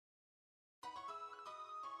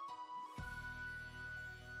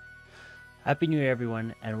Happy New Year,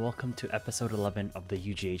 everyone, and welcome to episode 11 of the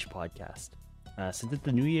UGH podcast. Since it's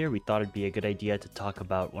the new year, we thought it'd be a good idea to talk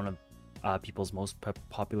about one of people's most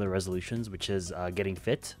popular resolutions, which is getting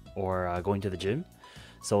fit or going to the gym.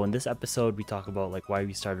 So in this episode, we talk about why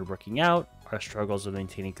we started working out, our struggles with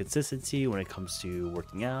maintaining consistency when it comes to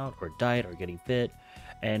working out or diet or getting fit,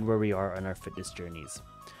 and where we are on our fitness journeys.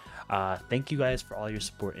 Thank you guys for all your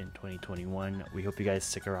support in 2021. We hope you guys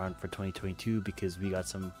stick around for 2022 because we got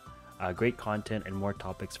some great content and more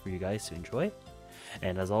topics for you guys to enjoy.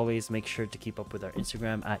 And as always, make sure to keep up with our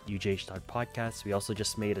Instagram at ujh.podcast. We also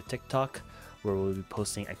just made a TikTok where we'll be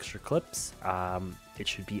posting extra clips. It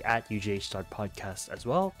should be at ujh.podcast as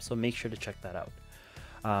well, so make sure to check that out.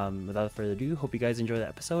 Without further ado, hope you guys enjoy the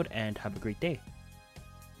episode and have a great day.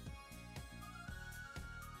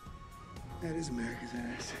 That is America's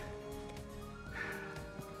ass.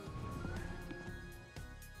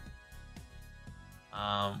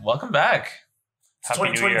 Welcome back. It's Happy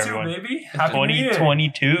New Year, 2022, everyone. baby. Happy New Year.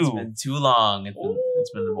 2022. It's been too long. It's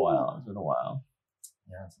been a while. It's been a while.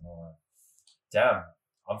 Yeah, it's been a while. Damn,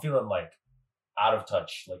 I'm feeling out of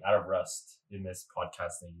touch, out of rust in this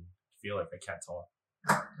podcasting. I feel like I can't talk.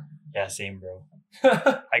 Yeah, same, bro.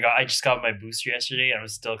 I just got my booster yesterday and I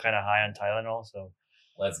was still kind of high on Tylenol, so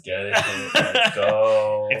Let's get it. Let's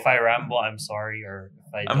go. if I ramble, I'm sorry. Or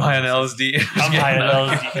if I I'm don't- high on LSD. I'm high on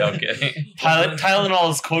LSD. Okay.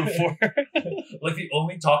 Tylenol is code for The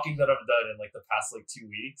only talking that I've done in the past 2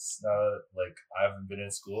 weeks, now that I haven't been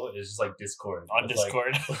in school, is just Discord. on With,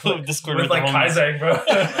 Discord. Discord with the homies. Kaizen, bro.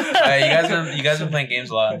 You guys been playing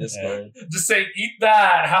games a lot on Discord. Just saying, eat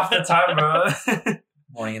that half the time, bro.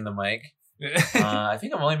 Morning in the mic. I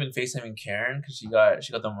think I've only been FaceTiming Karen because she got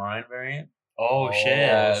the Marion variant. Oh, shit.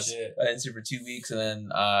 Yeah, shit. I didn't see her for 2 weeks, and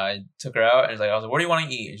then I took her out, and I was like, "What do you want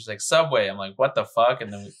to eat?" And she's like, "Subway." I'm like, "What the fuck?"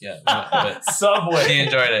 And then but Subway. she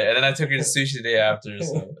enjoyed it, and then I took her to sushi the day after.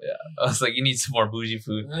 So yeah, I was like, "You need some more bougie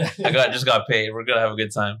food." Just got paid. We're gonna have a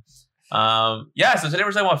good time. So today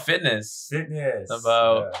we're talking about fitness. Fitness.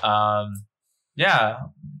 About Yeah.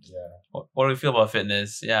 what do we feel about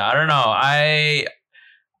fitness? Yeah, I don't know. I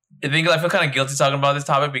think I feel kind of guilty talking about this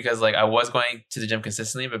topic because I was going to the gym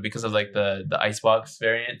consistently, but because of the icebox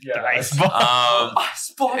variant, Yeah. Icebox.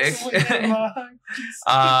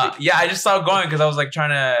 I just stopped going because I was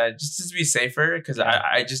trying to just to be safer because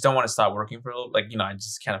I just don't want to stop working for a little, I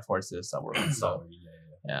just can't afford to stop working. So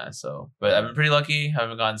but I've been pretty lucky. I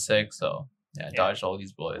haven't gotten sick, so I dodged all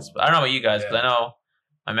these bullets. But I don't know about you guys, but I know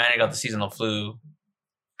my man got the seasonal flu.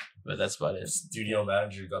 But that's about it. Studio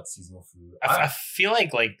manager got seasonal flu. I feel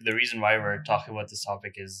like the reason why we're talking about this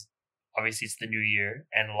topic is obviously it's the new year,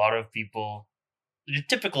 and a lot of people, the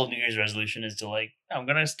typical New Year's resolution is to I'm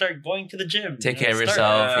gonna start going to the gym, Take care of start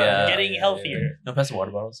yourself. Yeah. getting healthier. No, pass the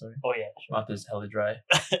water bottle. Sorry. Oh yeah, sure. Mouth is hella dry.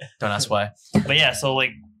 Don't ask why. But yeah, so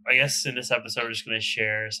I guess in this episode we're just gonna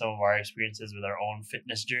share some of our experiences with our own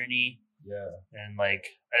fitness journey, Yeah. and I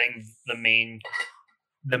think the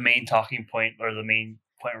main talking point or the main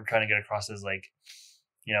point we're trying to get across is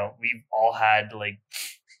we've all had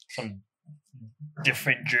some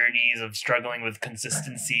different journeys of struggling with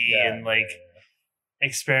consistency and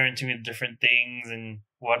experimenting with different things and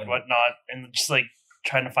whatnot, and just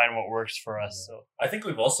trying to find what works for us. So I think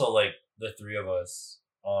we've also the three of us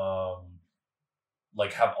have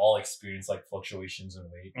all experienced fluctuations in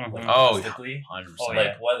weight Mhm. drastically. 100%. Oh,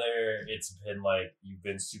 yeah. Whether it's been you've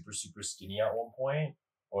been super super skinny at one point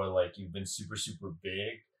or you've been super super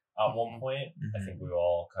big at one point. I think we've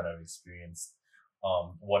all kind of experienced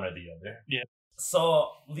one or the other. Yeah.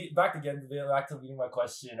 So back to leading my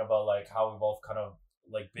question about how we've all kind of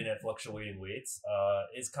been at fluctuating weights.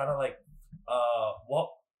 Is kind of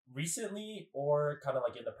what recently or kind of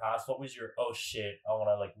in the past, what was your oh shit, I want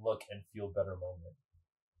to look and feel better moment?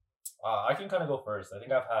 I can kind of go first. I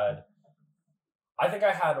think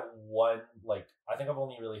I had one I think I've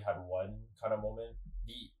only really had one kind of moment.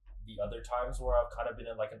 The other times where I've kind of been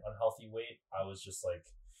in an unhealthy weight, I was just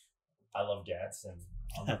I love dance and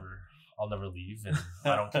I'll never leave, and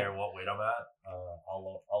I don't care what weight I'm at.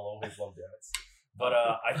 I'll always love dance. But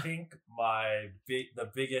I think the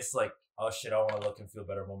biggest oh shit, I want to look and feel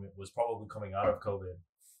better moment was probably coming out of COVID.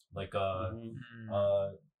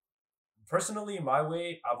 Personally, my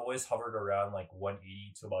weight, I've always hovered around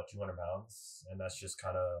 180 to about 200 pounds, and that's just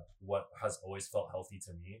kind of what has always felt healthy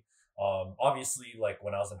to me. Obviously,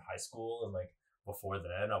 when I was in high school and before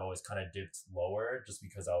then, I've always kind of dipped lower just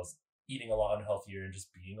because I was eating a lot unhealthier and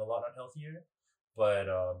just being a lot unhealthier. But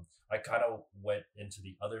I kind of went into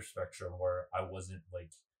the other spectrum where I wasn't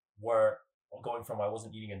going from I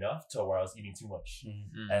wasn't eating enough to where I was eating too much.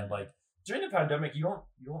 Mhm. And during the pandemic, you don't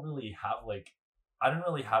really have I didn't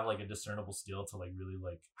really have like a discernible skill to like really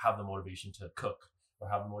like have the motivation to cook or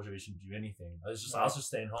have the motivation to do anything. I was just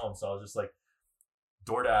staying home, so I was just like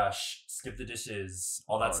DoorDash, skip the dishes,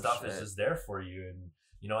 all that stuff is just there for you, and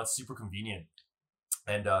you know it's super convenient.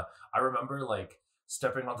 And I remember like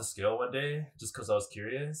stepping on the scale one day just because I was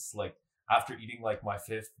curious, like after eating like my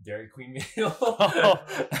 5th Dairy Queen meal,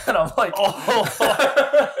 and I'm like,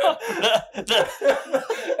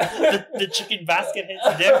 the chicken basket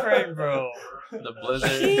hits different, bro. The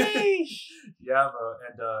blizzard. Yeah, bro.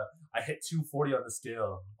 And I hit 240 on the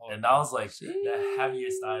scale, and that was like the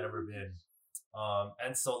heaviest I had ever been.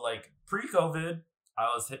 And so like pre-COVID, I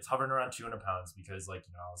was hovering around 200 pounds because like,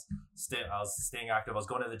 you know, I was staying active. I was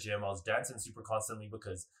going to the gym. I was dancing super constantly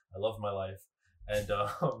because I love my life. And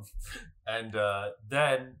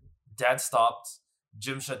then dance stopped,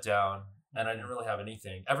 gym shut down, and I didn't really have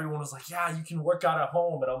anything. Everyone was like, yeah, you can work out at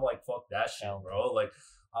home. And I'm like, fuck that shit, bro. Like,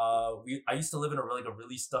 I used to live in a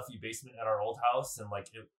really stuffy basement at our old house, and like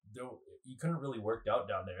you couldn't really work out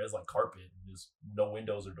down there. It was like carpet, and there's no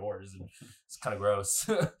windows or doors, and it's kind of gross.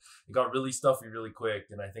 It got really stuffy really quick,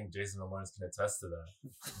 and I think Jason and Lawrence can attest to that.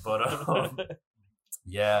 But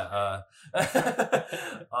yeah,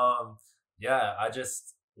 yeah, I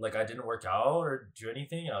just like I didn't work out or do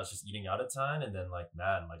anything. I was just eating out a ton, and then like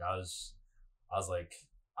man, like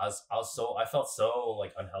I felt so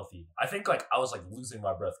like unhealthy. I think like I was like losing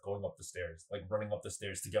my breath going up the stairs, like running up the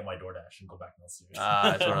stairs to get my DoorDash and go back downstairs.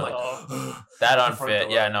 It's sort of like that unfit.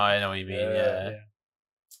 Yeah, no, I know what you mean. Yeah.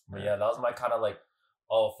 But yeah, that was my kind of like,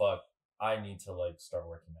 oh fuck, I need to like start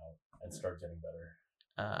working out and start getting better.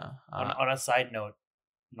 On a side note,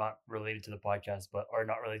 not related to the podcast, or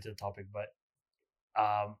not related to the topic, but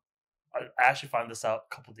I actually found this out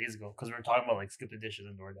a couple days ago because we were talking about like skip the dishes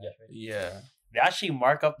and DoorDash. Right? Yeah. They actually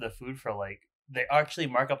mark up the food for like they actually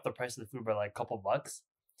mark up the price of the food by like a couple bucks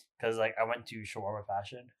because like I went to Shawarma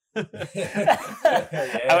Fashion.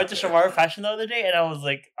 I went to Shawarma Fashion the other day, and I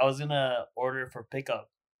was gonna order for pickup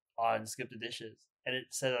on Skip the Dishes, and it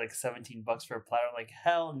said like $17 for a platter. I'm like,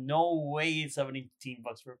 hell no way, $17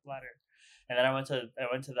 for a platter. And then I went to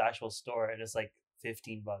the actual store, and it's like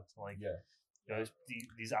 $15. I'm like, yeah. You know,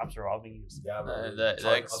 these apps are robbing you. Yeah, bro. I'll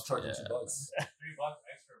charge you $2. $3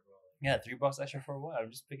 extra, bro. Yeah, $3 extra for what?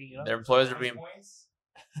 I'm just picking it up. Their employees are being points.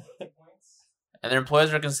 and their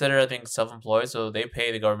employees are considered, I think, self-employed, so they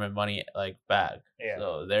pay the government money like back. Yeah.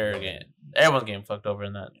 So everyone's getting fucked over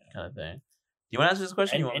in that kind of thing. Do you want to answer this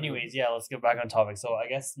question? Anyways, yeah, let's get back on topic. So I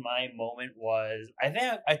guess my moment was, I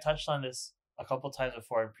think I touched on this a couple times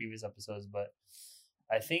before in previous episodes, but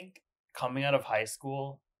I think coming out of high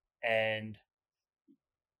school and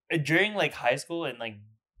during like high school and like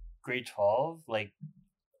grade 12, like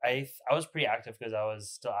I was pretty active because I was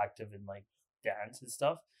still active in like dance and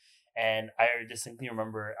stuff. And I distinctly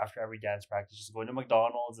remember after every dance practice just going to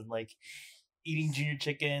McDonald's and like eating junior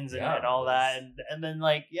chickens and all that, and then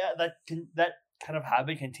like that kind of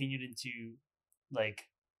habit continued into like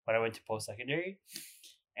when I went to post-secondary.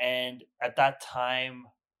 And at that time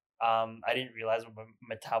I didn't realize my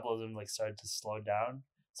metabolism like started to slow down,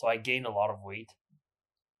 so I gained a lot of weight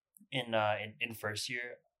in first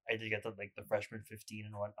year. I did get the freshman 15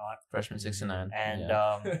 and whatnot. Freshman 69. And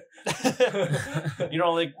you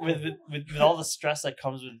know, like with all the stress that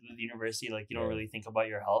comes with university, like you don't really think about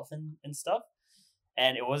your health and stuff.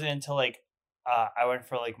 And it wasn't until like I went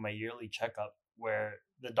for like my yearly checkup where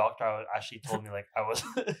the doctor actually told me like I was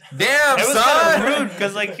damn it was son, kind of rude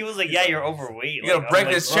because like he was like, yeah, you're overweight. You gotta break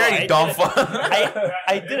this chair, you dumb fuck.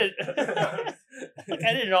 I didn't. Like,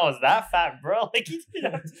 I didn't know I was that fat, bro. Like he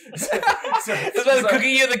didn't. This man's cooking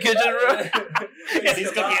you in the kitchen, bro. Yeah, he's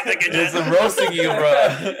cooking in the kitchen. He's roasting you,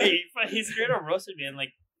 bro. He straight up roasted me, and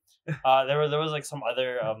like there was like some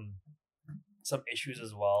other some issues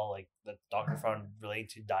as well, like the doctor found relating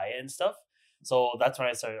to diet and stuff. So that's when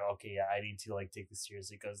I started, okay, yeah, I need to like take this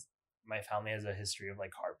seriously because my family has a history of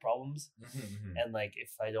like heart problems. Mm-hmm. And like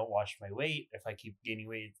if I don't watch my weight, if I keep gaining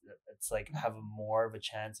weight, it's like have more of a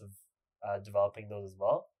chance of developing those as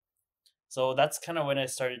well. So that's kind of when I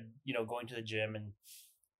started, you know, going to the gym and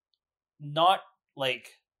not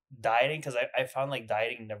like dieting, because I found like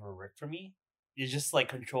dieting never worked for me. It's just like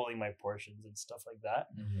controlling my portions and stuff like that.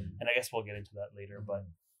 And I guess we'll get into that later.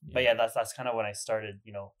 But yeah, that's kind of when I started,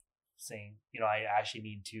 you know, saying, you know, I actually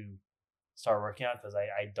need to start working out because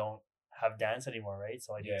I don't have dance anymore, right?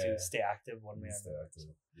 So I need to stay active one way.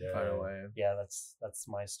 Yeah, that's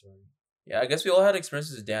my story. Yeah, I guess we all had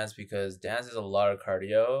experiences with dance because dance is a lot of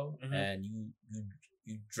cardio and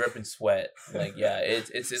you drip and sweat. Like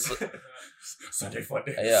it's Sunday fun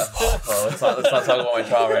day. Yeah. Let's not talk about my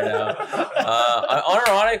trauma right now.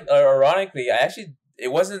 Ironically, I actually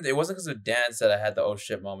wasn't because of dance that I had the oh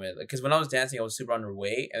shit moment. Because when I was dancing, I was super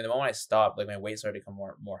underweight, and the moment I stopped, like my weight started to become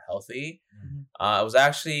more healthy. I was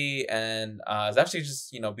actually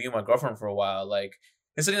just being with my girlfriend for a while. Like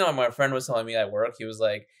it's something that my friend was telling me at work. He was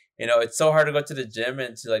like, it's so hard to go to the gym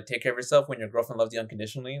and to like take care of yourself when your girlfriend loves you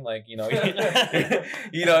unconditionally. Like,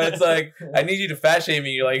 it's like I need you to fat shame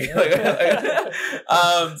me. Like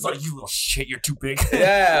it's like you little shit, you're too big.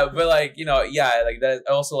 Yeah, but like like that.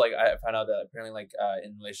 Also, like I found out that apparently like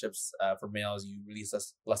in relationships for males you release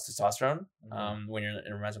less testosterone when you're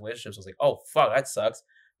in romantic relationships. I was like, oh fuck, that sucks.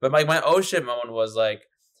 But like my oh shit moment was like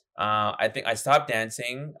I think I stopped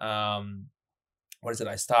dancing. What is it?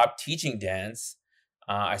 I stopped teaching dance.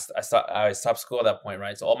 I stopped school at that point,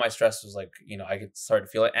 right? So all my stress was like, I could start to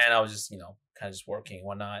feel it, and I was just, kind of just working and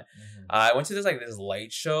whatnot. I went to this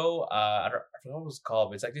light show. I forgot what it was called,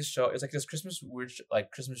 but it's like this show. It's like this Christmas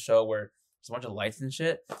show where there's a bunch of lights and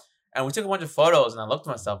shit. And we took a bunch of photos, and I looked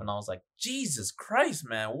at myself, and I was like, Jesus Christ,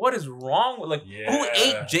 man, what is wrong with who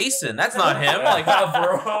ate Jason? That's not him. Like, bro.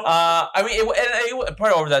 I mean, it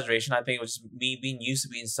part of over-exaggeration. I think it was just me being used to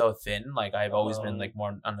being so thin. Like, I've always been like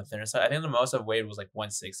more on the thinner side. I think the most I've weighed was like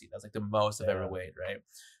 160. That's like the most I've ever weighed, right?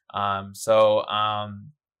 Now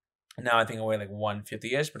I think I weigh like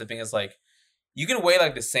 150-ish. But the thing is, like, you can weigh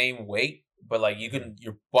like the same weight, but like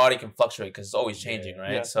your body can fluctuate because it's always changing,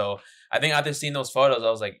 right? Yeah. So I think after seeing those photos, I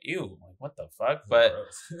was like, ew, like what the fuck? But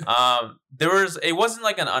it wasn't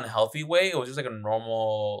like an unhealthy way. It was just like a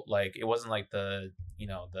normal, like it wasn't like the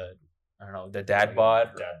I don't know, the dad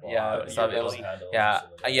bod. Yeah, it was, yeah.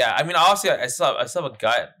 I mean, obviously, I still have a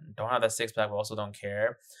gut. Don't have that 6-pack, but also don't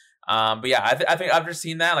care. But yeah, I think after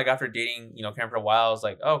seeing that, like after dating, Karen for a while, I was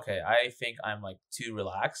like, okay, I think I'm like too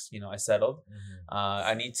relaxed. I settled.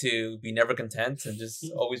 I need to be never content and just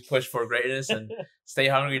always push for greatness and stay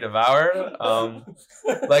hungry, devour.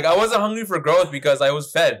 Like I wasn't hungry for growth because I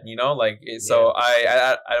was fed, So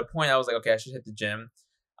I at a point I was like, okay, I should hit the gym.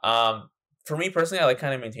 For me personally, I like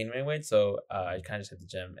kind of maintain my weight, so I kind of just hit the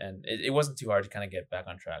gym, and it wasn't too hard to kind of get back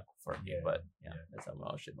on track for me. But that's a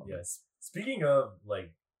oh shit moment. Yes. Speaking of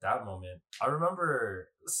like that moment, I remember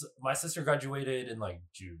my sister graduated in like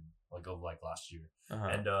June, of last year,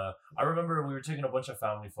 and I remember we were taking a bunch of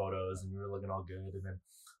family photos and we were looking all good, and then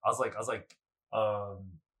I was like,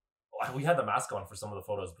 we had the mask on for some of the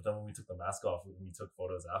photos, but then when we took the mask off, we took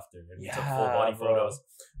photos after, and we took full body photos.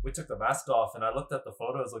 We took the mask off, and I looked at the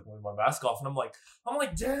photos like with my mask off, and I'm like,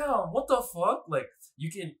 damn, what the fuck? Like you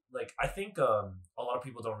can I think a lot of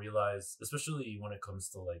people don't realize, especially when it comes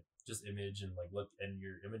to like just image and like look and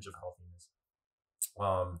your image of healthiness.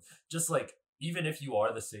 Just like even if you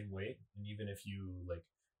are the same weight, and even if you like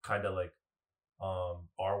kind of like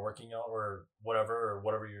are working out or whatever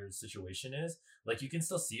your situation is, like you can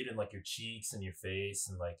still see it in like your cheeks and your face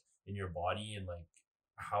and like in your body and like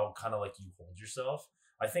how kind of like you hold yourself.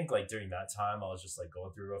 I think like during that time I was just like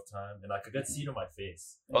going through a rough time, and I could see it in my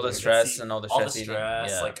face. All the stress and all the stress.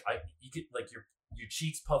 Yeah. Like you could like your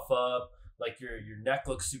cheeks puff up, like your neck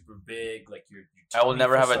looks super big, like your I will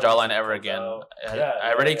never have a jawline ever again.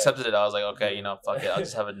 I already accepted it. I was like, okay, fuck it, I'll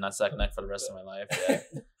just have a nutsack neck for the rest of my life. Yeah.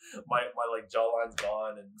 my like jawline's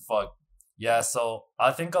gone, and fuck. Yeah, so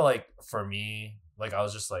I think like for me, like I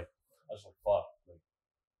was like fuck, like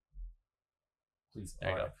please.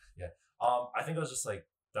 There you go. Yeah. I think I was just like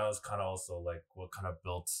that was kind of also like what kind of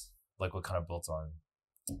built on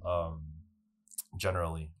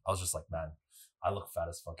generally. I was just like, man, I look fat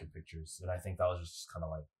as fucking pictures, and I think that was just kind of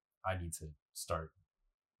like I need to start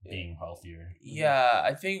being healthier. Yeah,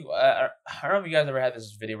 I think I don't know if you guys ever had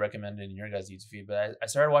this video recommended in your guys' YouTube feed, but I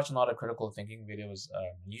started watching a lot of critical thinking videos.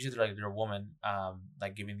 Usually they're a woman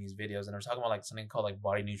like giving these videos, and they're talking about like something called like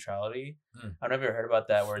body neutrality. I don't know if you ever heard about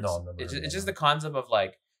that, where it's just the concept of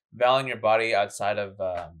like valuing your body outside of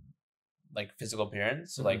like physical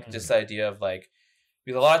appearance. So like just the idea of like,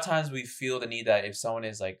 because a lot of times we feel the need that if someone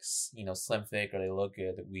is like slim, thick, or they look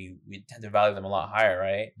good, we tend to value them a lot higher,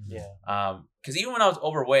 right? Yeah. Because even when I was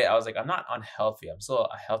overweight, I was like, I'm not unhealthy. I'm still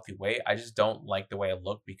a healthy weight. I just don't like the way I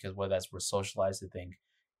look, because we're socialized to think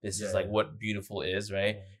this is like what beautiful is,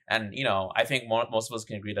 right? Yeah. And I think most of us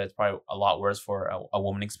can agree that it's probably a lot worse for a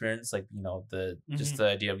woman experience. Like just the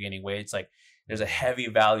idea of gaining weight. It's like there's a heavy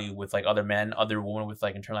value with like other men, other women with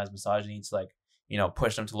like internalized misogyny to like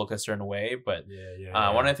push them to look a certain way. But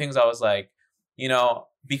one of the things I was like,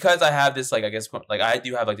 because I have this like, I guess like I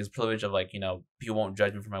do have like this privilege of like, people won't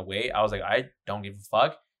judge me for my weight. I was like, I don't give a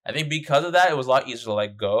fuck. I think because of that, it was a lot easier to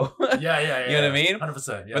let go. Yeah. You know what I mean?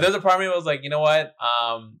 100%. Yeah. But there's a part of me that was like, you know what?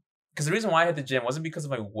 Because the reason why I hit the gym wasn't because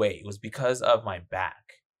of my weight. It was because of my back.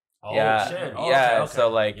 Oh, yeah, shit. Oh, yeah. okay, So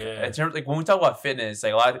okay. like, Yeah. in terms like when we talk about fitness,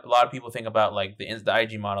 like a lot of people think about like the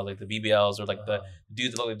IG model, like the BBLs or like the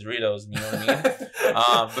dudes that look like Doritos. You know what I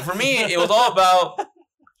mean? But for me, it was all about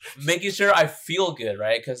making sure I feel good,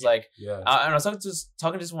 right? Because like, Yeah. and I was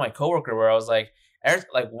talking just with my coworker where I was like,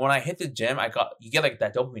 when I hit the gym, you get like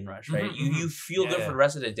that dopamine rush, right? Mhm, You feel good yeah. for the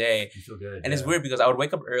rest of the day. You feel good. And it's weird because I would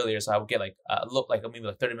wake up earlier, so I would get like maybe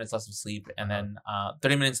like 30 minutes less of sleep, and then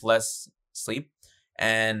 30 minutes less sleep,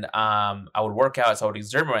 and I would work out, so I would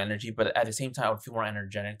exert more energy, but at the same time I would feel more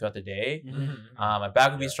energetic throughout the day. My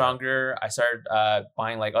back would be stronger. I started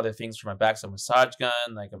buying like other things for my back, so a massage gun,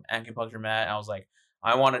 like an acupuncture mat. And I was like,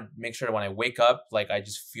 I want to make sure that when I wake up, like I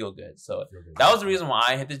just feel good. So that was the reason why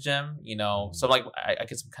I hit the gym. You know, so like I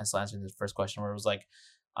get some kind of answer in this first question where it was like,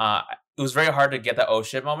 it was very hard to get that oh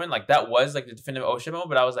shit moment. Like that was like the definitive oh shit moment,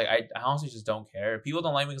 but I was like, I honestly just don't care. If people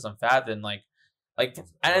don't like me because I'm fat, then like,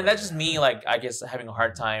 and that's just me. Like I guess having a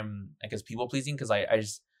hard time, I guess people pleasing because I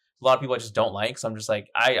just a lot of people I just don't like. So I'm just like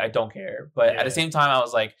I don't care. But at the same time, I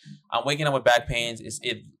was like, I'm waking up with back pains.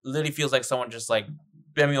 It literally feels like someone just like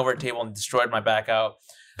bent me over a table and destroyed my back out.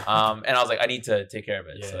 And I was like, I need to take care of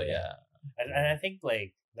it. So yeah. And I think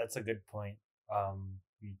like that's a good point.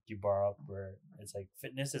 You brought up where it's like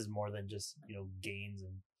fitness is more than just gains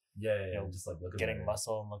and you know, just like getting better.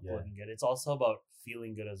 muscle and looking good. It's also about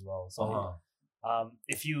feeling good as well. So Uh-huh.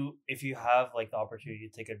 if you have like the opportunity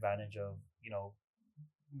to take advantage of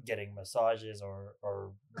getting massages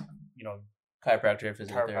or Chiropractor,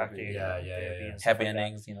 physiotherapy, chiropractic, Yeah. therapy and stuff happy like that.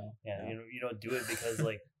 endings, You don't do it because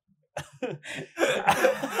like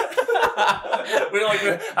We're like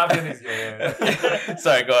happy endings. Yeah.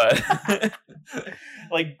 Sorry, go ahead.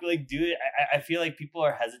 like dude, I feel like people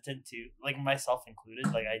are hesitant to, like myself included,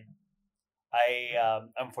 like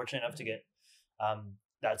I'm fortunate enough to get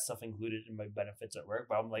that stuff included in my benefits at work,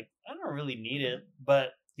 but I'm like, I don't really need it. But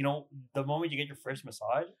the moment you get your first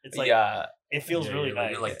massage, it's like it feels really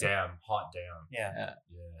nice. You're like, damn, hot damn. Yeah.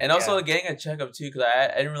 And also getting a checkup too, because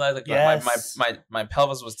I didn't realize like my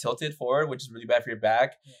pelvis was tilted forward, which is really bad for your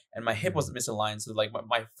back, and my hip was misaligned. So like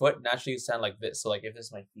my foot naturally stand like this. So like if this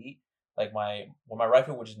is my feet, like my right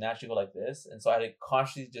foot would just naturally go like this, and so I had to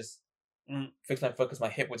consciously just fix my foot because my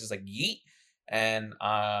hip was just like yeet. And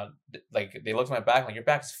like they looked at my back, like your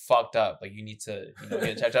back's fucked up. Like you need to get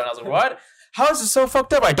it checked out. And I was like, what? How is it so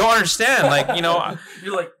fucked up? I don't understand. Like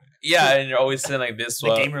You're like and you're always sitting like this.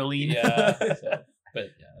 The gamer lean. Yeah.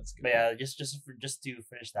 But yeah, that's good. But yeah, just to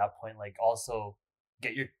finish that point, like also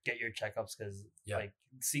get your checkups because like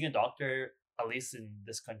seeing a doctor, at least in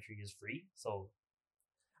this country, is free. So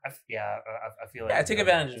I feel like take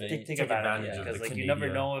advantage of it. Take advantage of it of because the like you never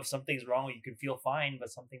Canadian. know if something's wrong. You can feel fine, but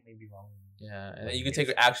something may be wrong. Yeah, and then you can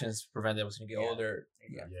take actions to prevent it when you get older.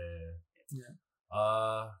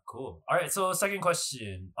 Cool. All right, so second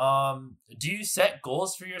question. Do you set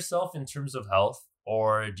goals for yourself in terms of health,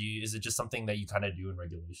 or is it just something that you kind of do in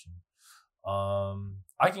regulation?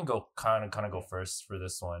 I can go kind of go first for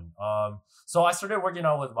this one. So I started working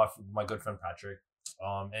out with my good friend Patrick.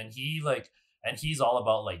 And he's all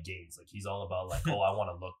about like gains. Like he's all about like, I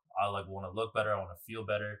want to look better. I want to feel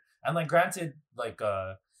better. And like, granted, like,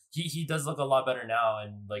 he does look a lot better now.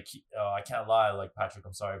 And like, I can't lie, like Patrick,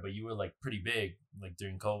 I'm sorry, but you were like pretty big, like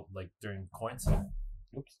during quarantine.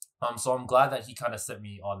 Oops. So I'm glad that he kind of set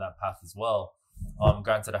me on that path as well.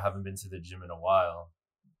 Granted, I haven't been to the gym in a while.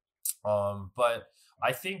 But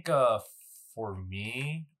I think, for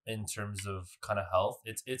me, in terms of kind of health,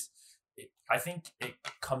 I think it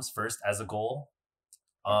comes first as a goal.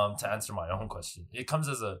 To answer my own question, it comes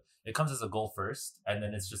as a goal first, and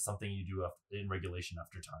then it's just something you do in regulation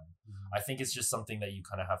after time. I think it's just something that you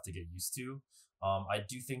kind of have to get used to. I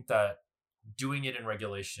do think that doing it in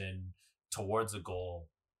regulation towards a goal,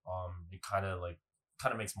 it kind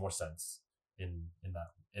of makes more sense in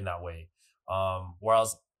that way.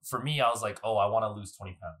 Whereas for me, I was like, I want to lose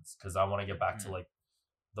 20 pounds because I want to get back to like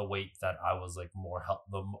the weight that I was like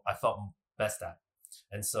I felt best at.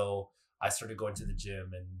 And so I started going to the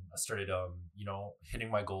gym and I started hitting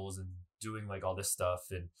my goals and doing like all this stuff.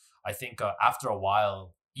 And I think after a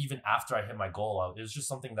while, even after I hit my goal, it was just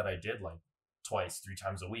something that I did like 2-3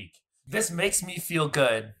 times a week. This makes me feel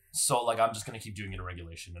good, so like I'm just gonna keep doing it in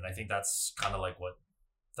regulation. And I think that's kind of like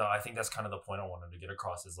that's kind of the point I wanted to get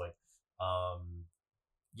across is like I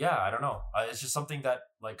don't know, it's just something that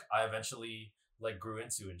like I eventually like grew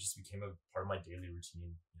into and just became a part of my daily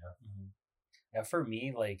routine. Yeah, for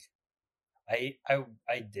me, like I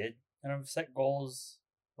did kind of set goals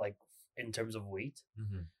like in terms of weight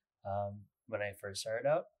when I first started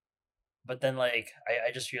out, but then like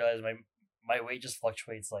I just realized my weight just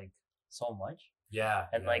fluctuates like so much. Yeah.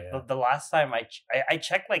 And yeah, like yeah. the last time I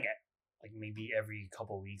check like maybe every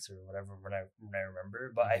couple weeks or whatever when I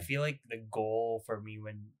remember, but I Mhm. feel like the goal for me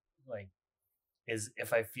when like is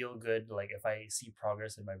if I feel good, like if I see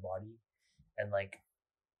progress in my body, and like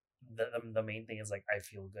the main thing is like I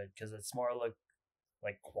feel good because it's more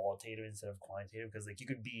like qualitative instead of quantitative, because like you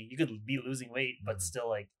could be losing weight but Mhm. still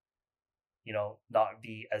like not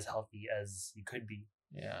be as healthy as you could be.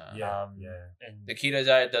 Yeah. Yeah. um yeah. and The keto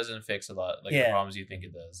diet doesn't fix a lot like the Yeah. problems you think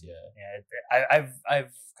it does. Yeah. yeah,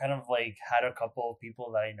 I've kind of like had a couple of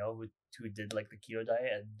people that I know who did like the keto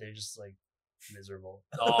diet, and they're just like miserable.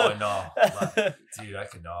 Oh no, dude, I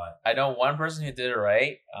could not. I know one person who did it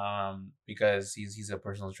right, because he's a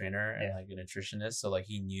personal trainer and Yeah. like a nutritionist, so like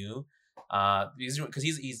he knew, because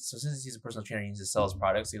he's so since he's a personal trainer, he needs to sell his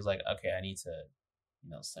products. He was like, okay, I need to,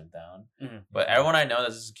 slim down. Mhm. But everyone I know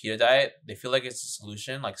that's just a keto diet, they feel like it's a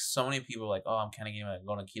solution. Like so many people, are like, oh, I'm kind of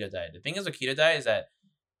going on a keto diet. The thing is with keto diet is that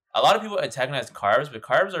a lot of people antagonize carbs, but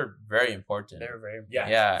carbs are very important. They're very Yeah.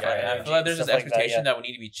 Yeah, for and I energy feel like and there's this stuff like that, expectation yeah. that we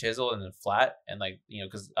need to be chiseled and then flat, and like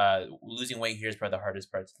because losing weight here is probably the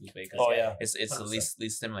hardest part to lose weight. 'Cause Oh yeah. it's the 100%.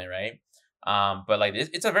 least stimuli, right? But like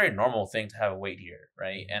it's a very normal thing to have a weight here,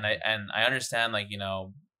 right? And I understand like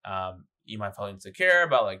you might feel insecure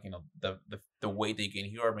about like the weight that you gain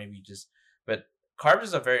here, or maybe just, but carbs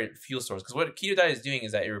is a very fuel source, because what keto diet is doing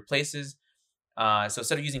is that it replaces. So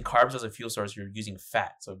instead of using carbs as a fuel source, you're using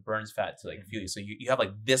fat, so it burns fat to like fuel you. So you have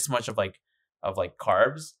like this much of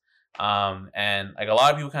carbs, and like a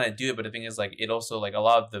lot of people kind of do it, but the thing is like it also like a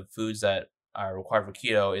lot of the foods that are required for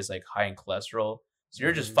keto is like high in cholesterol, so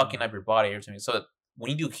you're just fucking up your body or something. So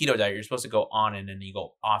when you do keto diet, you're supposed to go on and then you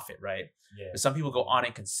go off it, right? Yeah. But some people go on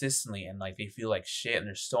it consistently and like they feel like shit and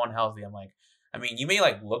they're so unhealthy. I'm like, I mean, you may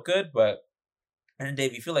like look good, but and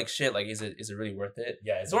Dave, you feel like shit. Like, is it really worth it?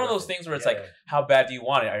 Yeah, It's one of those things where it's Yeah, like, how bad do you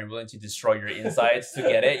want it? Are you willing to destroy your insides to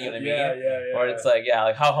get it? You know what I mean? yeah. Or it's like, yeah,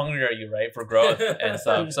 like how hungry are you, right, for growth and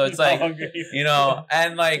stuff. So it's like,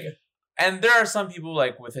 and like, and there are some people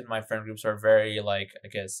like within my friend groups who are very like, I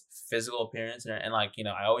guess, physical appearance, and like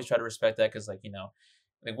I always try to respect that, because like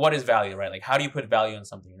like what is value, right? Like how do you put value on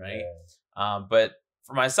something, right? But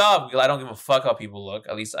for myself, because I don't give a fuck how people look.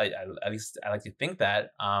 At least I like to think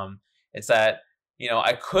that. It's that.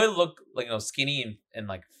 I could look like skinny and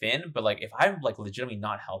like thin, but like if I'm like legitimately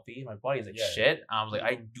not healthy, my body is like shit. I was like,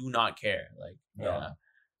 I do not care. Like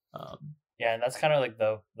Yeah, and that's kind of like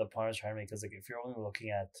the point I was trying to make, because like if you're only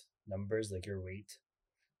looking at numbers like your weight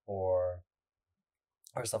or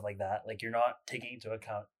stuff like that, like you're not taking into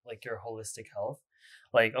account like your holistic health.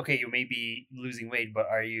 Like okay, you may be losing weight, but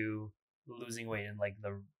are you losing weight in like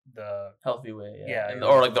the healthy way, Yeah,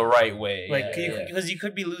 or like the right way, like yeah. because you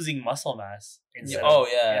could be losing muscle mass instead Oh of,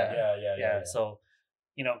 Yeah. So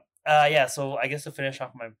so I guess to finish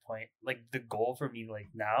off my point, like the goal for me like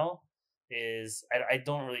now is I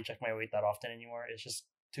don't really check my weight that often anymore. It's just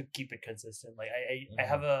to keep it consistent. Like I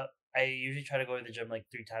have I usually try to go to the gym like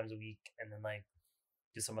 3 times a week, and then like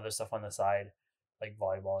do some other stuff on the side, like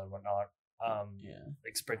volleyball and whatnot.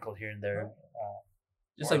 Like sprinkled here and there.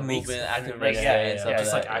 Just or like weeks. movement, active Like, rest yeah, day, yeah, and stuff yeah.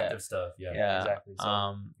 Just like that, active stuff. Yeah. Yeah. Exactly.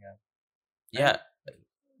 So, Yeah.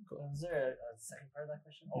 Was there a second part of that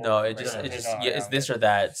question? No, right. it's this or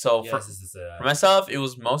that. So Yes, this is for myself, it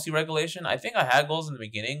was mostly regulation. I think I had goals in the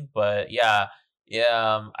beginning, but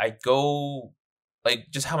I go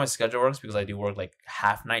like just how my schedule works, because I do work like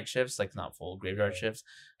half night shifts, like not full graveyard shifts.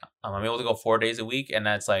 I'm able to go 4 days a week, and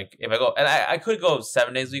that's like if I go, and I could go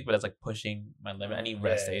 7 days a week, but that's like pushing my limit. I need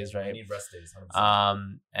rest days, right? I need rest days.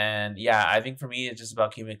 100%. And I think for me it's just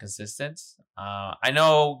about keeping it consistent. I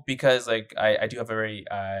know because like I do have a very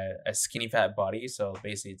a skinny fat body, so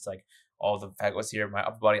basically it's like all the fat goes here, my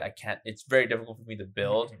upper body, it's very difficult for me to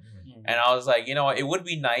build. And I was like, it would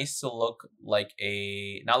be nice to look like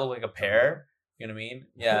not look like a pear. You know what I mean?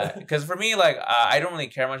 Yeah, because for me, like, I don't really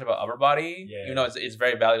care much about upper body. Yeah. It's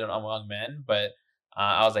very valued among men, but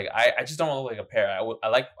I was like, I just don't want to look like a pear. I would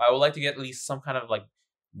like to get at least some kind of like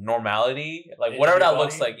normality, like In whatever your that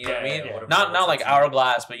looks body? like. You know what I mean? whatever Not looks like like to you.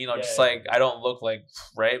 hourglass, but just Yeah. like I don't look like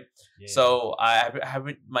right. Yeah. So I have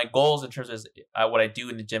my goals in terms of what I do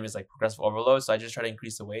in the gym is like progressive overload. So I just try to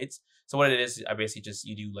increase the weights. So what it is, I basically just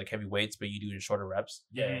you do like heavy weights, but you do it in shorter reps.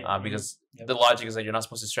 Yeah. Because Yep. the logic is that you're not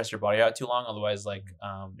supposed to stress your body out too long, otherwise like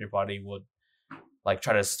your body would like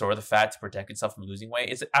try to store the fat to protect itself from losing weight.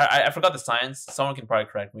 It's I forgot the science. Someone can probably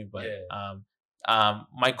correct me, but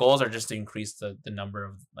my goals are just to increase the number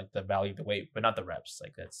of like the value of the weight, but not the reps.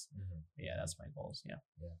 Like that's that's my goals.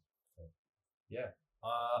 Yeah.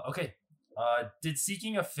 Okay. Did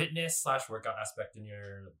seeking a fitness / workout aspect in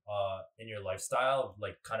your lifestyle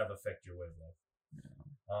like kind of affect your way of life?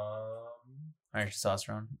 Higher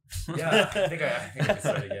testosterone. Yeah, I think I can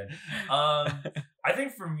start again. I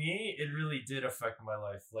think for me, it really did affect my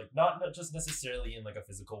life. Like not just necessarily in like a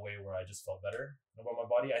physical way where I just felt better about my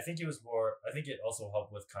body. I think it was more. I think it also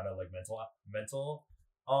helped with kind of like mental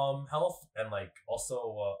health and like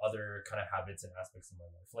also other kind of habits and aspects of my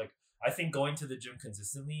life. Like I think going to the gym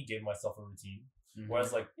consistently gave myself a routine.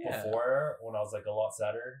 Whereas like before, when I was like a lot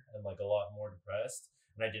sadder and like a lot more depressed,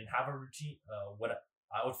 and I didn't have a routine, when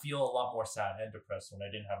I would feel a lot more sad and depressed when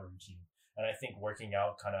I didn't have a routine. And I think working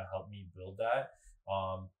out kind of helped me build that.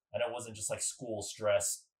 And it wasn't just like school,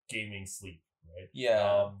 stress, gaming, sleep, right?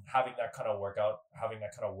 Yeah. Having that kind of workout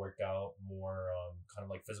more kind of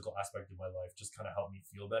like physical aspect of my life just kind of helped me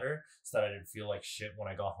feel better so that I didn't feel like shit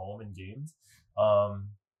when I got home and gamed.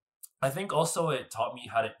 I think also it taught me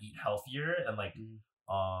how to eat healthier and like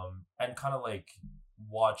and kind of like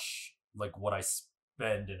watch like what I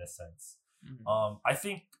spend in a sense. I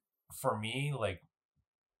think for me, like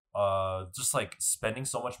just like spending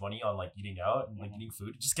so much money on like eating out and like eating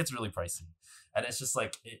food, it just gets really pricey. And it's just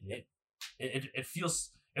like it feels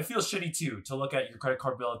shitty too to look at your credit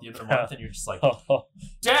card bill at the end of the month and you're just like,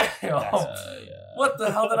 damn, what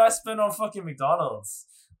the hell did I spend on fucking McDonald's?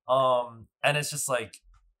 And it's just like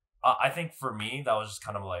I think for me that was just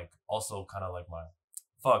kind of like also kind of like my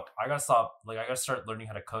fuck, I gotta start learning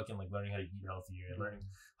how to cook and like learning how to eat healthier and learning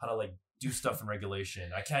how to like do stuff in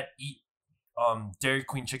regulation. I can't eat Dairy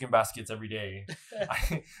Queen chicken baskets every day.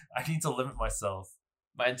 I need to limit myself.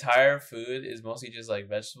 My entire food is mostly just like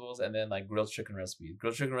vegetables and then like grilled chicken recipes.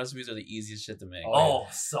 Grilled chicken recipes are the easiest shit to make. Oh,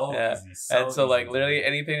 so easy. And so like literally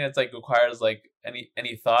anything that's like requires like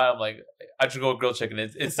any thought, I'm like I should go with grilled chicken.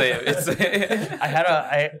 It's I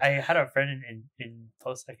had a friend in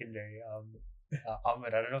post secondary.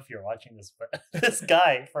 Ahmed, I don't know if you're watching this, but this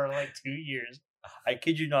guy for like 2 years, I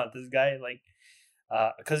kid you not, this guy like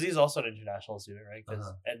because he's also an international student, right?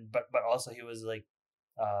 But also he was like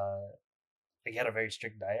he had a very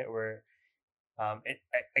strict diet where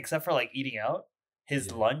except for like eating out,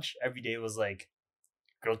 his lunch every day was like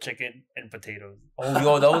grilled chicken and potatoes. Oh,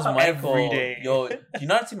 yo, that was Michael. Every day. Yo, do you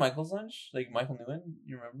not see Michael's lunch? Like Michael Newman,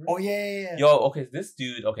 you remember? Oh yeah. Yo, okay, this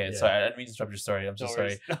dude. Okay, sorry, I didn't mean to interrupt your story. I'm so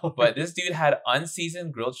sorry. But this dude had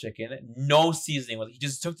unseasoned grilled chicken, no seasoning. He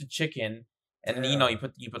just took the chicken. And you know you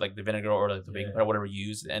put like the vinegar or like the baking powder, whatever you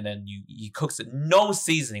use, and then he cooks it, no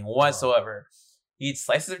seasoning whatsoever. He eats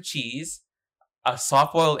slices of cheese, a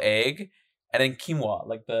soft boiled egg, and then quinoa,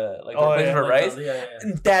 like the vegetable rice,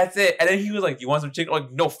 and that's it. And then he was like, "Do you want some chicken?" I'm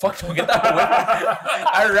like, no, fuck, don't get that away.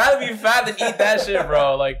 I'd rather be fat than eat that shit,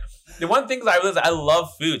 bro. Like the one thing is I realized I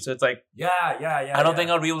love food, so it's like I don't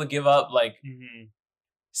think I'll be able to give up like.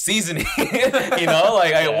 Seasoning, you know,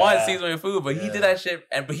 like I want seasoning food, but he did that shit,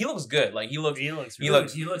 but he looks good. Like he looks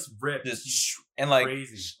ripped, just and like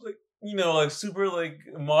crazy. Like, you know, like super like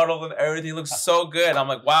model and everything. He looks so good. I'm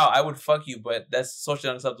like, wow, I would fuck you, but that's socially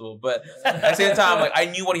unacceptable. But at the same time, like I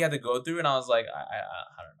knew what he had to go through, and I was like,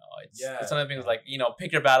 I don't know. It's one of the things like, you know,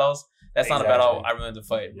 pick your battles. That's not a battle I'm willing to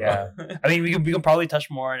fight, bro. Yeah, I mean, we can probably touch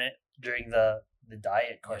more on it during the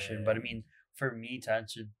diet question, but I mean. For me to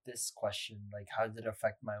answer this question, like how did it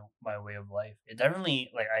affect my way of life? It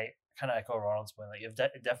definitely, like I kind of echo Ronald's point, like it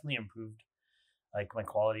definitely improved like my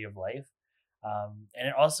quality of life, and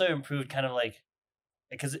it also improved kind of like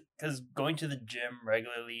because going to the gym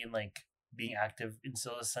regularly and like being active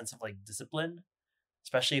instills a sense of like discipline,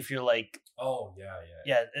 especially if you're like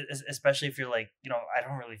especially if you're like, you know, I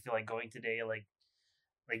don't really feel like going today, like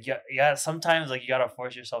yeah sometimes like you gotta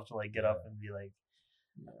force yourself to like get up and be like.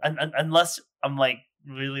 Unless I'm like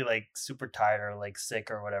really like super tired or like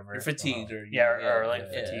sick or whatever, you're fatigued or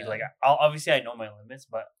fatigued. Like obviously I know my limits,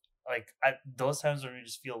 but like at those times when you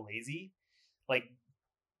just feel lazy, like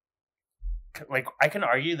I can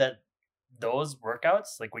argue that those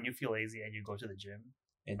workouts, like when you feel lazy and you go to the gym,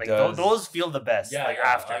 those feel the best.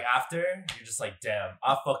 After you're just like, damn,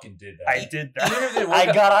 I fucking did that. I did that. I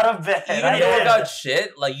got out of bed. Even if you work out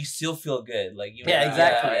shit, like you still feel good. Like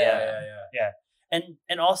exactly. Yeah.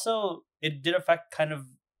 And also it did affect kind of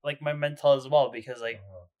like my mental as well, because like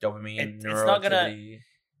dopamine, it's not gonna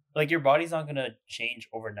like your body's not gonna change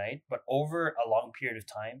overnight, but over a long period of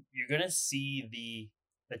time you're gonna see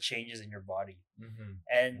the changes in your body.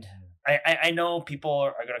 And I know people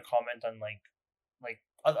are gonna comment on like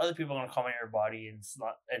other people are gonna comment on your body, and it's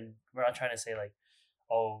not, and we're not trying to say like,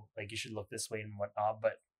 oh, like you should look this way and whatnot,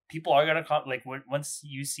 but people are gonna like once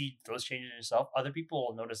you see those changes in yourself, other people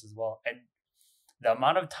will notice as well. And the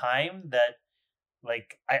amount of time that,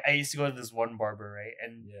 like, I used to go to this one barber, right?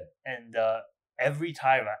 And every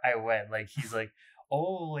time I went, like, he's like,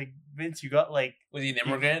 oh, like, Vince, you got, like... Was he an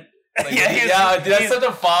immigrant? Like, Yeah, dude, that's such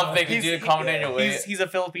a fob thing to do to commentate on your weight. He's a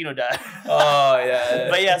Filipino dad. Oh yeah.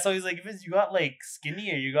 But yeah, so he's like, if you got like skinny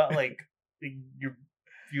or you got like you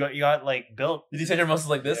got like built. Did you set your muscles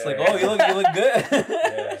like this? Yeah. Like, oh, you look good.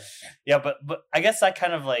 Yeah. Yeah, but I guess that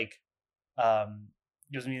kind of like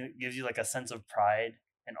gives you like a sense of pride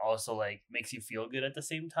and also like makes you feel good at the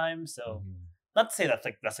same time. So not to say that's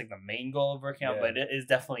like the main goal of working out, Yeah. but it is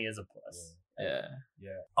definitely is a plus. Yeah.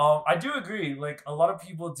 I do agree. Like a lot of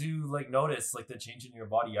people do like notice like the change in your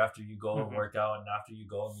body after you go and work out and after you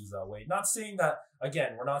go and lose that weight. Not saying that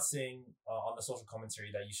again. We're not saying on the social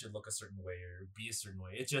commentary that you should look a certain way or be a certain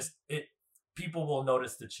way. People will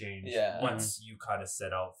notice the change once you kind of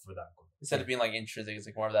set out for that goal. Instead of being like intrinsic, it's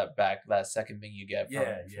like more of that second thing you get from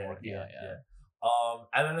working out. Yeah.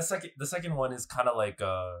 And then the second one is kind of like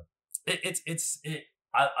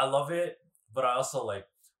I love it, but I also like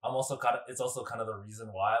it's also kind of the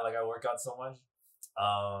reason why like I work out so much,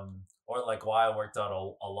 or like why I worked out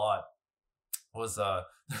a lot was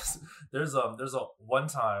there's a one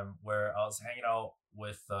time where I was hanging out who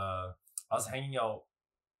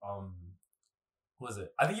was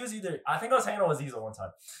it? I think I was hanging out with Zizo one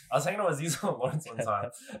time. I was hanging out with Zizo Lawrence one time,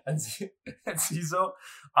 and Zizo,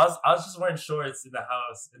 I was just wearing shorts in the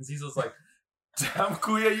house, and Zizo's like, "Damn,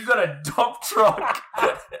 Kuya, you got a dump truck."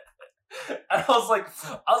 And I was like,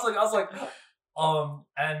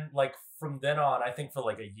 and like from then on, I think for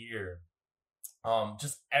like a year,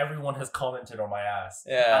 just everyone has commented on my ass.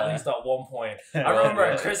 Yeah. At least at one point. I remember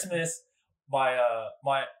at Christmas, my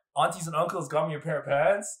aunties and uncles got me a pair of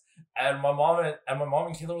pants, and my mom and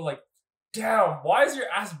Kayla were like, "Damn, why is your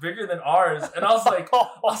ass bigger than ours?" And I was like,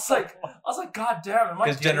 "God damn, am I?"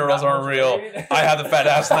 Because gender roles aren't real. I have the fat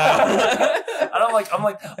ass now. And I'm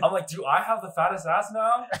like, do I have the fattest ass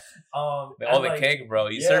now? All the cake, bro.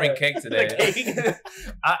 You serving cake today?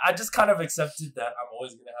 I just kind of accepted that I'm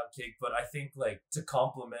always gonna have cake, but I think like to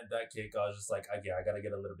complement that cake, I was just like, I gotta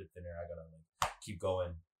get a little bit thinner. I gotta like keep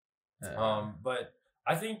going. But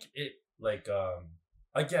I think it like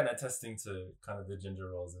again attesting to kind of the gender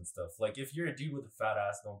roles and stuff. Like if you're a dude with a fat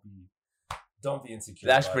ass, don't be insecure.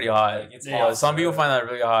 That's pretty hot. Like, hot. Some people find that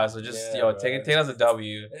really hot. So just take it as a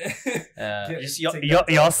W.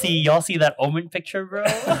 Y'all see that Omen picture, bro? We're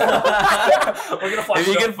gonna flash if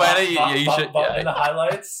you can find it, you should. In the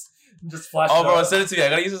highlights, just flash. Oh, bro, send it to me. I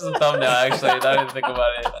gotta use this as a thumbnail. Actually, now I didn't think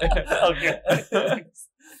about it. Okay.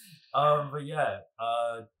 But yeah,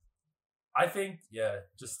 I think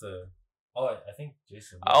just I think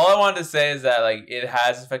Jason. All I wanted to say is that like it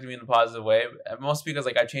has affected me in a positive way, mostly because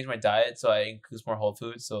like I changed my diet, so I increase more whole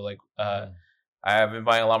foods. So like I've been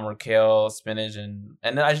buying a lot more kale, spinach, and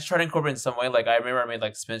then I just try to incorporate in some way. Like I remember I made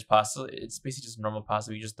like spinach pasta. It's basically just normal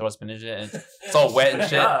pasta. You just throw spinach in it, and it's all wet and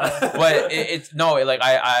shit. But I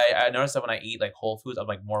noticed that when I eat like whole foods, I'm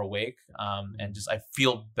like more awake, and just I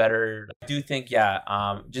feel better. I do think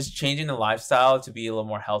just changing the lifestyle to be a little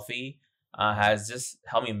more healthy. Has just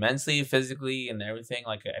helped me mentally, physically, and everything.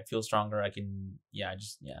 Like I feel stronger. I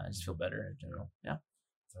just feel better in general. Yeah.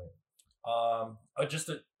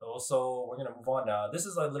 Also, we're gonna move on now. This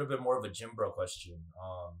is a little bit more of a gym bro question.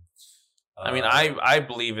 I mean, I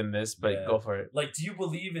believe in this, but go for it. Like, do you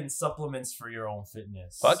believe in supplements for your own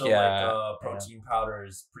fitness? Fuck yeah. Like protein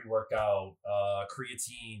powders, pre-workout,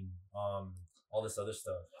 creatine, all this other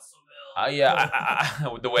stuff.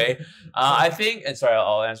 The way I think, and sorry,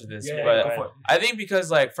 I'll answer this, but I think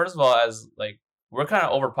because like first of all, as like we're kind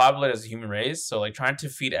of overpopulated as a human race, so like trying to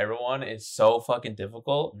feed everyone is so fucking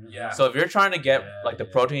difficult. Yeah. So if you're trying to get like the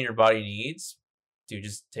protein your body needs, dude,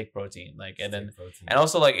 just take protein. Like and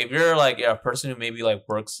also like if you're like a person who maybe like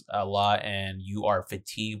works a lot and you are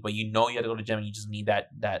fatigued, but you know you have to go to the gym and you just need that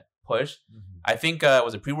push. I think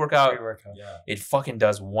was a pre-workout. Yeah. It fucking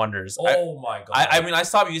does wonders. Oh my god. I mean I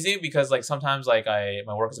stopped using it because like sometimes like my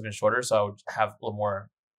workouts have been shorter, so I would have a little more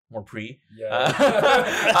pre. Yeah.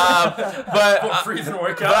 But more pre than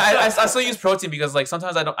workout. But I still use protein because like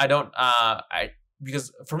sometimes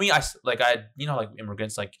because for me I like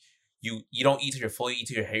immigrants like you don't eat till you're full, you eat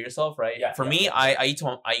till you hate yourself, right? Yeah. For me, I eat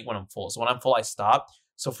when I'm full. So when I'm full, I stop.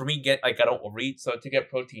 So for me, I don't overeat. So to get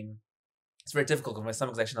protein, it's very difficult because my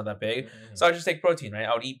stomach's actually not that big. Mm-hmm. So I just take protein, right?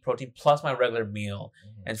 I would eat protein plus my regular meal.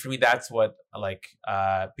 Mm-hmm. And for me, that's what I like,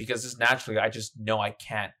 because just naturally, I just know I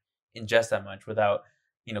can't ingest that much without,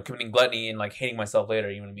 committing gluttony and like hating myself later.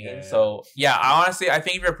 You know what I mean? Yeah. So I honestly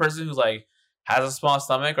think if you're a person who's like has a small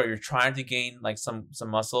stomach or you're trying to gain like some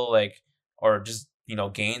muscle, like, or just,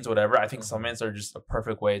 gains, whatever, I think supplements are just a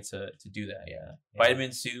perfect way to do that. Yeah.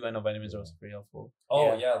 Vitamins too. I know vitamins are also pretty helpful.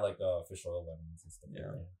 Oh yeah, like fish oil vitamins and stuff.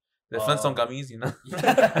 Yeah. The Flintstone gummies, you know.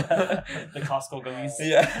 The Costco gummies.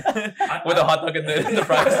 Yeah, with a hot dog in the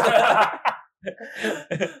fries.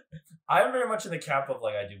 I'm very much in the camp of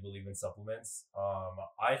like I do believe in supplements.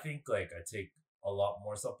 I think like I take a lot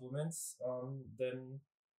more supplements than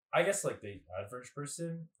I guess like the average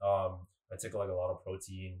person. I take like a lot of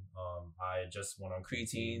protein. I just went on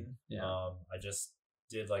creatine. Yeah. I just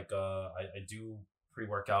did like I do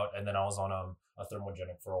pre-workout, and then I was on a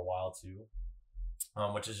thermogenic for a while too.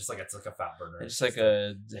 Which is just like it's like a fat burner. It's just like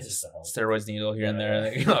a it's just a help. steroids needle here and Yeah, there. yeah.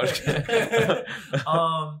 Like, you know, just kidding.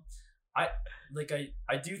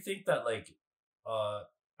 I do think that like I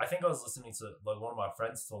think I was listening to like one of my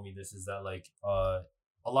friends told me this is that like a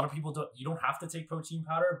lot of people don't have to take protein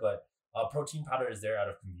powder, but protein powder is there out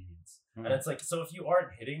of convenience. And it's like, so if you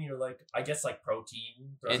aren't hitting your like I guess like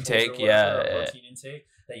protein Intake, or protein intake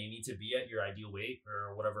that you need to be at your ideal weight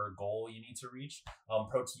or whatever goal you need to reach,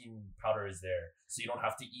 protein powder is there, so you don't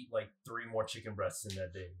have to eat like 3 more chicken breasts in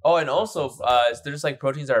that day. Oh, and also, there's like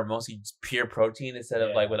proteins that are mostly just pure protein instead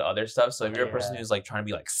of like with other stuff. So if you're a person who's like trying to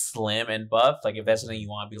be like slim and buff, like if that's something you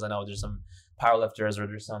want, because I know there's some powerlifters or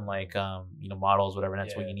there's some like models, whatever, and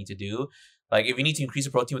that's what you need to do. Like if you need to increase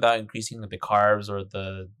the protein without increasing like the carbs or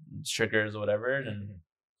the sugars or whatever, then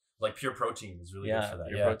like pure protein is really good for that.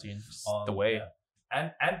 Pure protein, just the way. Yeah.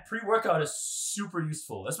 And pre-workout is super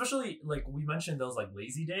useful, especially like we mentioned those like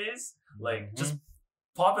lazy days, like just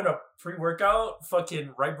popping a pre-workout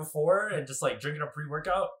fucking right before and just like drinking a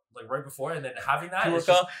pre-workout like right before and then having that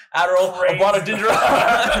pre-workout, Adderall, a bottle of ginger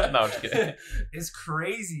ale. No, I'm just kidding. It's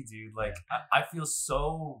crazy, dude. Like I feel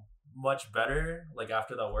so much better like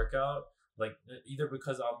after that workout. Like either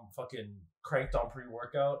because I'm fucking cranked on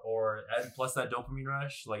pre-workout and plus that dopamine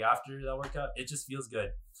rush, like after that workout, it just feels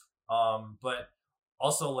good. But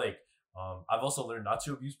also like, I've also learned not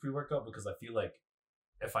to abuse pre-workout because I feel like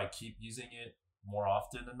if I keep using it more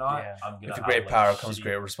often than not, I'm gonna. With great power comes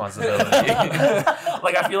great responsibility.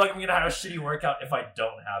 Like I feel like I'm gonna have a shitty workout if I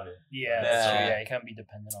don't have it. Yeah, you can't be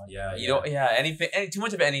dependent on it. You don't. Yeah, anything. Too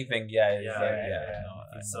much of anything.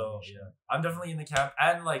 So I'm definitely in the camp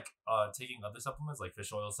and like taking other supplements like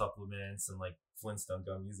fish oil supplements and like Flintstone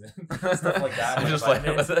gummies and stuff like that. Just like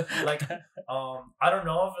I don't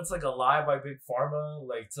know if it's like a lie by Big Pharma,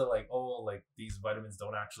 like to like like these vitamins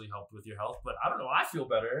don't actually help with your health, but I don't know. I feel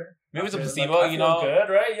better. Maybe it's a placebo. You know, good,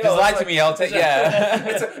 right? Just lie to me. I'll take. Yeah,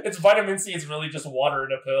 it's vitamin C. It's really just water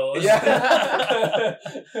in a pill. Yeah,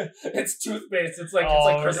 it's toothpaste. It's like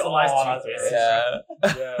crystallized toothpaste.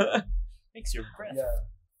 Yeah. Makes your breath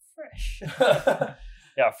fresh.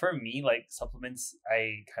 Yeah, for me, like supplements,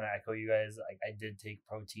 I kind of echo you guys. Like I did take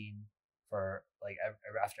protein for like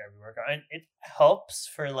after every workout, and it helps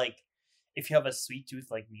for like if you have a sweet tooth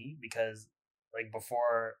like me, because like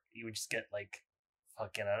before you would just get like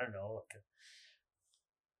fucking I don't know like a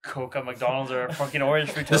Coke at McDonald's or a fucking orange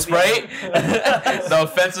Fruitopia. The Sprite, the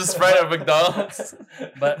offensive Sprite at McDonald's.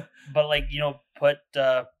 but like put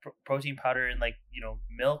protein powder in like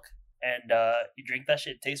milk and you drink that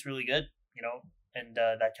shit. It tastes really good, and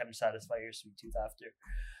that kind of satisfy your sweet tooth after.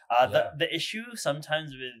 The issue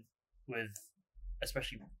sometimes with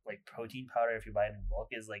especially like protein powder if you buy it in bulk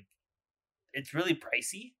is like it's really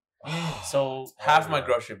pricey. So half my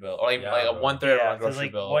grocery bill, or like a 1/3 of my grocery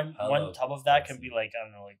like bill. One tub of that can be like I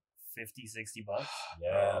don't know, like $50-$60.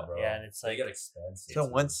 Yeah, bro. Yeah, and it's like they get expensive. So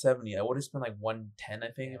 170. I would have spent like 110,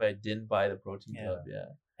 I think, if I didn't buy the protein tub.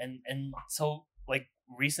 Yeah. And so like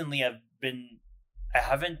recently I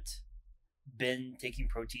haven't been taking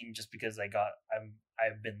protein just because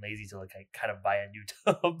I've been lazy to like kind of buy a new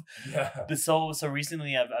tub. Yeah. So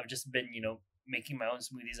recently I've just been making my own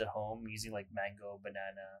smoothies at home using like mango,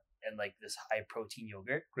 banana, and like this high protein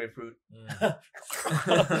yogurt. Grapefruit.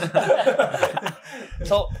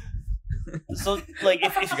 So like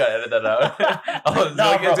if you gotta edit that out. It's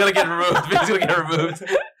gonna get removed. It's gonna get removed.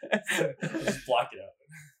 Just block it out.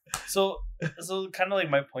 So kind of like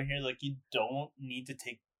my point here is like you don't need to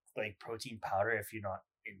take like protein powder if you're not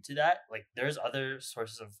into that. Like there's other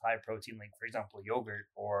sources of high protein, like for example yogurt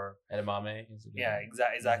or edamame. Yeah,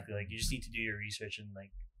 exactly. Like you just need to do your research and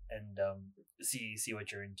see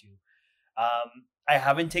what you're into. I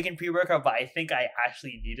haven't taken pre-workout, but I think I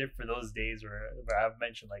actually need it for those days where I've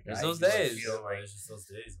mentioned like there's those days. It's just those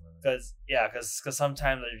days, man. Because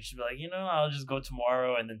sometimes I should be like, I'll just go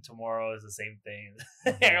tomorrow, and then tomorrow is the same thing.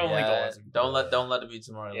 Don't let it be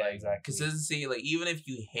tomorrow. Yeah, like exactly. Consistency. Like even if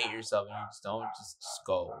you hate yourself and you just don't, just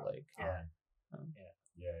go. Like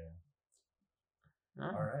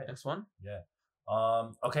All right. Next one. Yeah.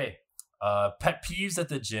 Okay. Pet peeves at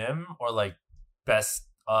the gym or like best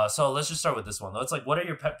So let's just start with this one. It's like, what are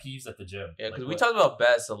your pet peeves at the gym? Yeah, because Like, we what- talked about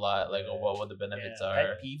best a lot, like Yeah. what the benefits are.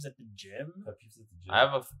 Pet peeves at the gym. pet peeves at the gym. I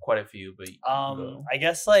have quite a few, but I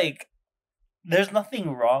guess like there's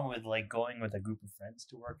nothing wrong with like going with a group of friends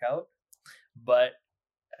to work out, but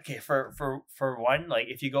okay, for one, like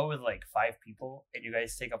if you go with like 5 people and you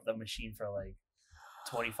guys take up the machine for like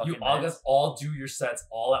 20 fucking You all minutes, guys all do your sets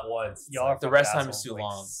all at once. It's y'all are like, the fucking rest time is assholes, too like,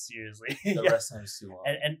 long. Seriously, the Yeah. rest time is too long.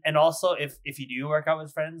 And also if you do work out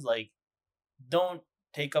with friends, like don't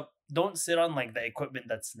sit on like the equipment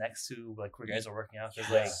that's next to like where you guys are working out. 'Cause,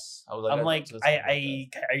 like Yes. I would I'm like, to talk about are you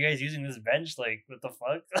guys using this bench? Like, what the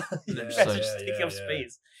fuck? You Yeah, guys yeah, are just taking up yeah.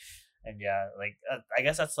 space. And yeah, like I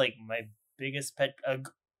guess that's like my biggest pet.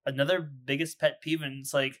 Another biggest pet peeve, and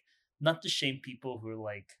it's like not to shame people who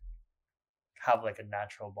like have like a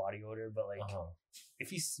natural body odor, but like Uh-huh.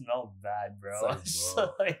 if you smell bad, bro, It's like, it's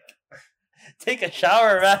bro. like take a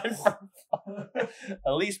shower, man.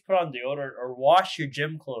 At least put on deodorant or wash your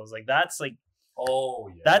gym clothes. Like that's like Oh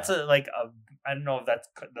yeah. that's I don't know if that's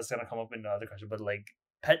gonna come up in the other question, but like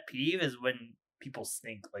pet peeve is when people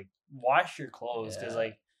stink. Like wash your clothes because Yeah.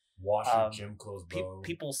 like wash your um, gym clothes, bro.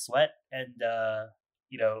 people sweat and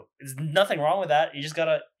there's nothing wrong with that. You just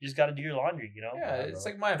gotta do your laundry. You know. Yeah, Yeah, it's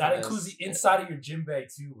bro. like my That includes the inside of your gym bag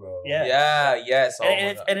too, bro. Yeah. Yeah, yes. Oh And, my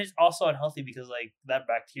it's God. and it's also unhealthy because like that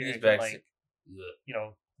bacteria These can bags- like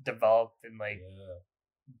develop and like Yeah.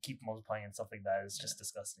 keep multiplying and stuff like that. It's just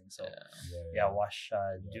disgusting. So Yeah. yeah, wash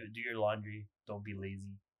do your laundry. Don't be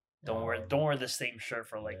lazy. Don't wear the same shirt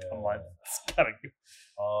for like a month. It's gotta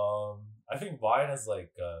I think mine is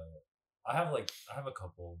like I have a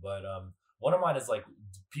couple, but one of mine is like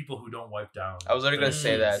people who don't wipe down. I was already gonna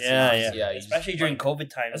say that. so Yeah, you- yeah. you Especially just- during COVID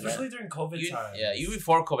times. especially during COVID you, time. yeah, even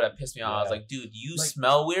before COVID, that pissed me off. I was Yeah. like, dude, you Like-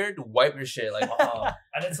 smell weird. Wipe your shit. Like,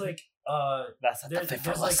 And it's like That's not There- the fit for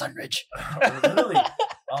there's, West like- Sunridge. literally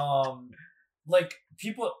like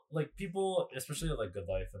people especially like Good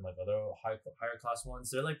Life and like other higher class ones,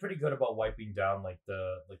 they're like pretty good about wiping down like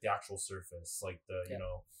the actual surface, like the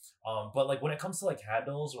Yeah. but like when it comes to like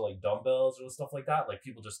handles or like dumbbells or stuff like that, like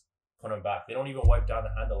people just put them back. They don't even wipe down the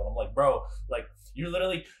handle, and I'm like, bro, like you're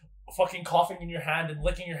literally fucking coughing in your hand and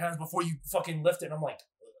licking your hands before you fucking lift it, and I'm like,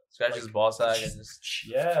 scratch like- his ball sack and just.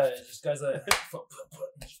 yeah, it's just guys that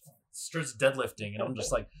starts deadlifting, and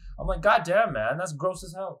I'm like, god damn, man, that's gross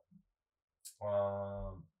as hell.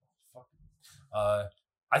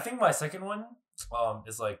 I think my second one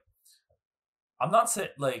is like, I'm not saying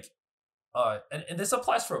like and this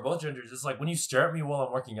applies for both genders. It's like when you stare at me while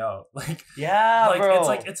I'm working out, like Yeah, like bro.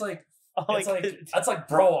 it's like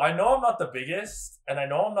bro, I know I'm not the biggest and I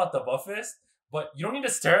know I'm not the buffest, but you don't need to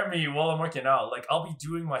stare at me while I'm working out. Like I'll be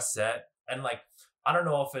doing my set, and like I don't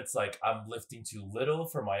know if it's like I'm lifting too little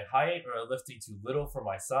for my height or lifting too little for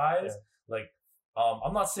my size. Like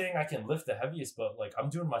I'm not saying I can lift the heaviest, but like I'm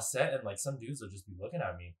doing my set and like some dudes will just be looking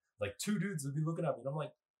at me. Like 2 dudes will be looking at me, and I'm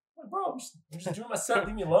like bro, I'm just doing my set.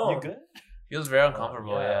 Leave me alone. You good? Feels very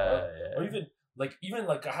uncomfortable. Yeah. Or even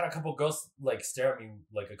like I had a couple girls like stare at me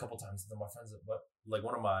like a couple times. And then my friends, but like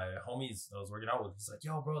one of my homies I was working out with, he's like,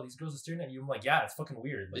 "Yo, bro, these girls are staring at you." I'm like, "Yeah, it's fucking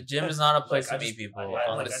weird." The Like, gym is not a place I to meet just- people. I-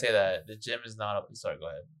 I'm like, gonna I- say that the gym is not a. Sorry, go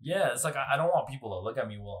ahead. yeah, it's like I don't want people to look at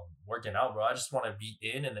me while I'm working out, bro. I just want to be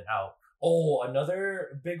in and then out. Oh,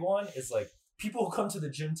 another big one is like people who come to the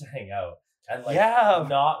gym to hang out and like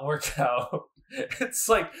not work out. It's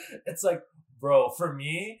like, bro, for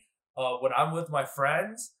me, when I'm with my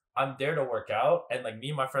friends, I'm there to work out, and like me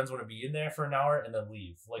and my friends want to be in there for an hour and then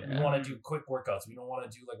leave. Like we Yeah. want to do quick workouts. We don't want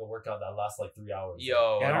to do like a workout that lasts like 3 hours.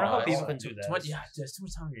 Yo, Yeah, I don't know how it's people can do too that. much. Yeah, there's too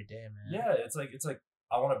much time in your day, man. Yeah, it's like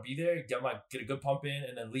I want to be there, get a good pump in,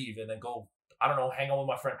 and then leave, and then go. I don't know, hang out with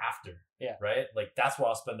my friend after. Yeah. Right. Like that's where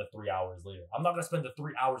I'll spend the 3 hours later. I'm not gonna spend the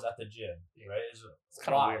 3 hours at the gym. Right. It's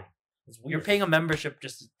kinda why? weird. It's weird. You're paying a membership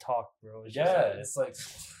just to talk, bro. It's just Yeah. like- It's like.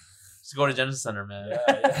 Just go to Genesis Center, man.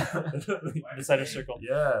 Yeah. the center circle.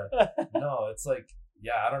 Yeah. No, it's like,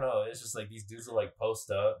 yeah, I don't know. It's just like these dudes will like post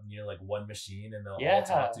up near like one machine and they'll all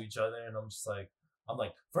talk to each other. And I'm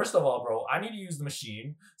like, first of all, bro, I need to use the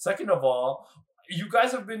machine. Second of all, you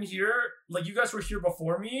guys have been here, like you guys were here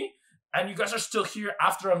before me, and you guys are still here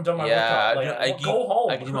after I'm done my Yeah, workout. Like, I go home.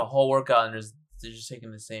 I can do my whole workout and they're just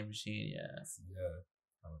taking the same machine. Yeah.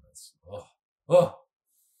 Yeah. Oh.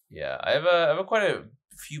 Yeah, I have a quite a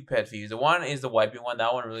few pet peeves. The one is the wiping one.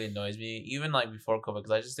 That one really annoys me, even like before COVID,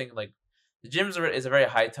 because I just think like the gym is a very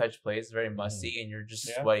high touch place, very musty, and you're just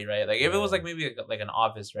Yeah. sweaty, right? Like if it was Yeah. like maybe like an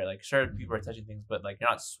office, right? Like sure, people are touching things, but like you're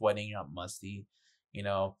not sweating, you're not musty, you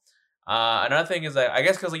know. Another thing is like I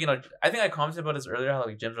guess because like I think I commented about this earlier how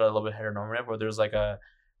like gyms are a little bit heteronormative, where there's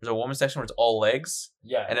there's a women's section where it's all legs,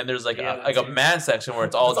 Yeah. and then there's like Yeah, a man section where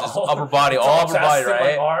it's all It's just all- upper body, it's all upper body, chest and, like,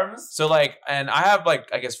 right? arms. So like, and I have like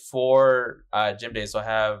I guess 4 gym days. So I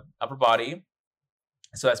have upper body,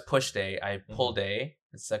 so that's push day. I have pull day,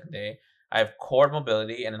 the second day. I have core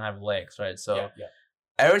mobility, and then I have legs, right? So yeah.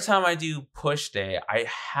 every time I do push day, I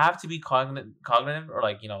have to be cognitive or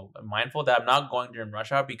like mindful that I'm not going during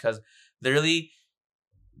rush hour, because literally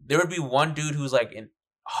there would be one dude who's like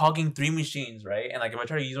hogging 3 machines, right? And like if I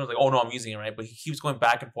try to use one, it's like, oh no, I'm using it, right? But he keeps going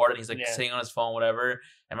back and forth, and he's like sitting on his phone, whatever.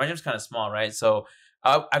 And my gym's kind of small, right? So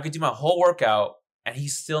I could do my whole workout, and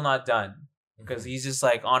he's still not done because he's just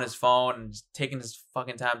like on his phone and just taking his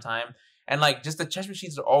fucking time. And like just the chest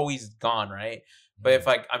machines are always gone, right? But if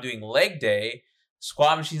like I'm doing leg day,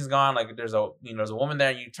 squat machine's gone. Like there's a woman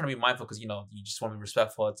there, and you're trying to be mindful because you just want to be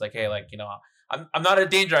respectful. It's like, hey, like I'm not a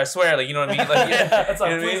danger, I swear. Like, you know what I mean? Like, It's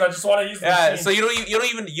like, please, I just want to use the machine. so you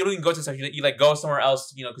don't even go to stuff. You like go somewhere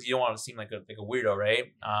else, because you don't want to seem like a weirdo,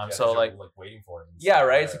 right? So like waiting for it. yeah,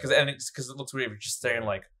 right. Because it looks weird if you're just staring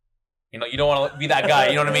like, you don't want to be that guy.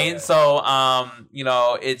 You know what I mean? So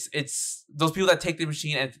it's those people that take the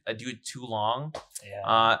machine and do it too long.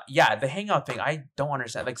 Yeah. The hangout thing, I don't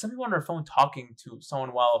understand. Like some people on their phone talking to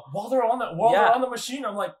someone while they're on they're on the machine.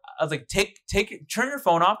 I'm like, I was like, turn your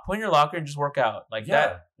phone off, put it in your locker, and just work out like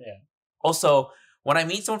that. Yeah. Also, when I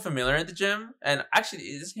meet someone familiar at the gym, and actually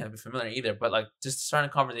it doesn't have to be familiar either, but like just starting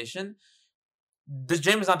a conversation, the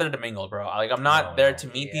gym is not there to mingle, bro. Like I'm not there to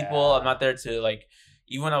meet people. I'm not there to like,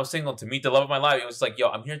 even when I was single, to meet the love of my life. It was like, yo,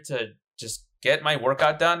 I'm here to just get my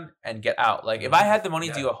workout done and get out. Like if I had the money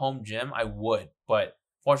to do a home gym, I would, but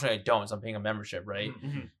fortunately I don't. So I'm paying a membership, right?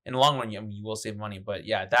 Mm-hmm. In the long run, you will save money, but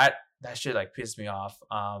yeah, that shit like pissed me off.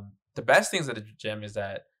 The best things at the gym is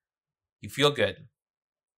that you feel good.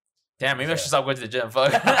 Damn, maybe I should stop going to the gym.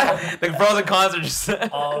 Fuck. The pros and cons are just.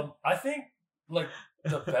 I think like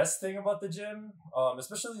the best thing about the gym,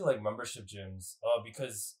 especially like membership gyms,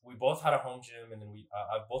 because we both had a home gym, and then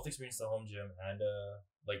I've both experienced a home gym and a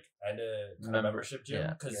kind of membership gym,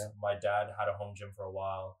 because my dad had a home gym for a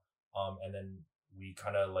while, and then we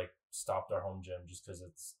kind of like stopped our home gym just because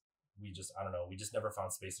we just never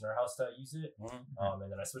found space in our house to use it. And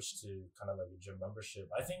then I switched to kind of like a gym membership.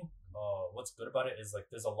 I think what's good about it is like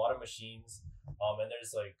there's a lot of machines, and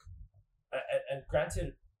there's like, and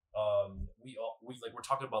granted, we're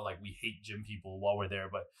talking about like we hate gym people while we're there,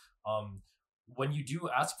 but when you do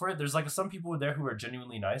ask for it, there's like some people there who are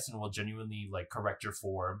genuinely nice and will genuinely like correct your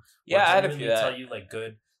form. Yeah, I had a few that. Tell you like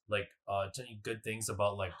good, like tell you good things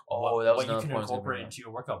about like what you can incorporate into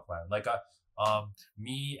your workout plan. Like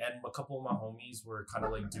me and a couple of my homies were kind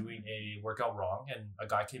of like doing a workout wrong, and a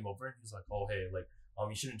guy came over and he's like, oh hey, like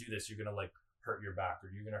you shouldn't do this, you're gonna like hurt your back, or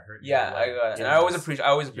you're gonna hurt your leg. I got it. And I always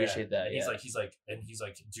appreciate that. And he's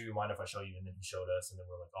like, do you mind if I show you? And then he showed us, and then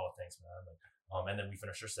we're like, oh thanks man, like and then we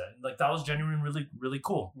finished our set, and like that was genuinely really really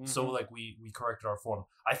cool. So like we corrected our form.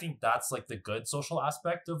 I think that's like the good social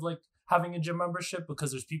aspect of like having a gym membership,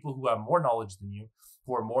 because there's people who have more knowledge than you,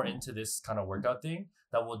 who are more into this kind of workout thing,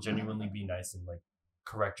 that will genuinely be nice and like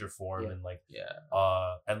correct your form and like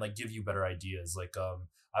and like give you better ideas. Like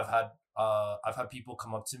I've had people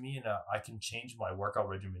come up to me, and I can change my workout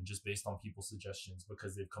regimen just based on people's suggestions,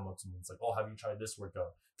 because they've come up to me. It's like, oh, have you tried this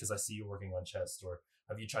workout? Because I see you working on chest, or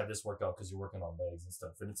have you tried this workout because you're working on legs and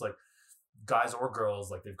stuff. And it's like guys or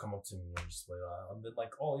girls, like they've come up to me and just like I've been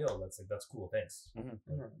like, oh yo, that's cool, thanks.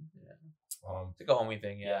 It's like a homie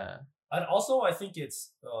thing, yeah. And also I think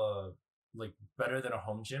it's like better than a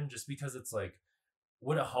home gym, just because it's like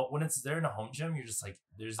when it's there in a home gym, you're just like,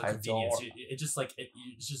 there's a convenience. It just like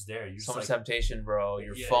it's just there. You're so much like, temptation, bro.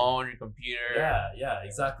 Your phone, your computer. Yeah,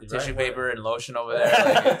 exactly. Tissue paper and lotion over there.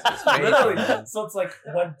 Like, it's crazy, literally. Man. So it's like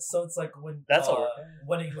when that's all.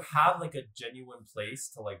 When you have like a genuine place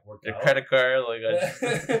to like work your out. credit card, like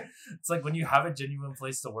it's like when you have a genuine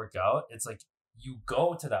place to work out, it's like you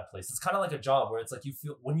go to that place. It's kind of like a job where it's like you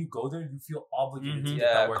feel, when you go there, you feel obligated to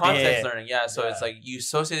get that work. Context learning. So it's like you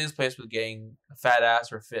associate this place with getting a fat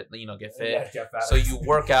ass or fit, get fit. Get fat so ass. you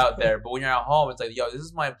work out there. But when you're at home, it's like, yo, this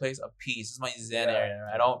is my place of peace. This is my zen area.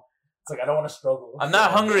 It's like I don't want to struggle. I'm not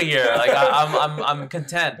hungry here. Like I'm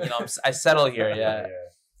content. I settle here.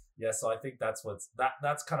 Yeah, so I think that's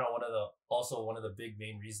that's kind of one of the big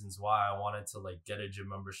main reasons why I wanted to like get a gym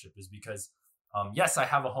membership, is because yes, I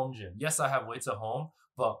have a home gym. Yes, I have weights at home,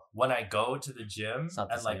 but when I go to the gym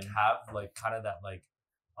and like have like kind of that like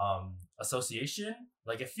association,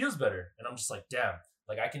 like it feels better, and I'm just like, damn,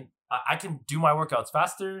 like I can do my workouts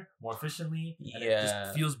faster, more efficiently, and it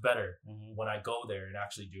just feels better when I go there and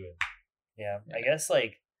actually do it. Yeah, I guess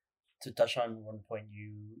like to touch on one point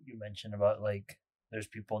you mentioned about like there's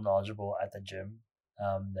people knowledgeable at the gym.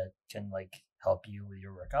 that can like help you with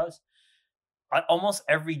your workouts. At almost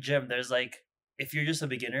every gym, there's like, if you're just a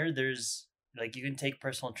beginner, there's like you can take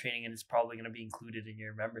personal training and it's probably going to be included in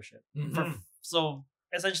your membership. So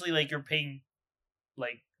essentially, like you're paying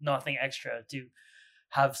like nothing extra to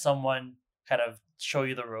have someone kind of show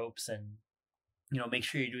you the ropes and make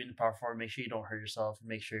sure you're doing the proper form, make sure you don't hurt yourself, and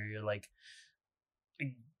make sure you're like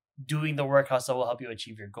doing the workouts that will help you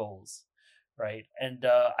achieve your goals, right? And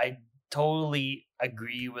I totally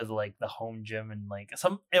agree with like the home gym, and like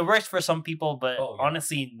it works for some people, but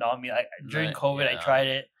honestly not me. During COVID I tried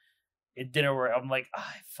it. It didn't work. I'm like, I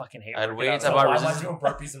fucking hate I had working weights. out. I bought I'm not doing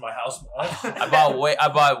burpees in my house. I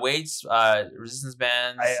bought weights, resistance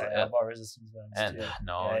bands. I bought resistance bands and too.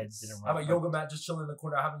 no, Yeah, it it's, didn't I have work. a yoga mat just chilling in the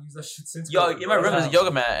corner. I haven't used that shit since. yo, COVID. in my room there's a Yeah.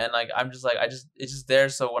 yoga mat, and like I'm just like it's just there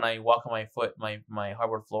so when I walk on my foot, my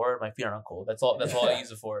hardwood floor, my feet aren't cold. That's all I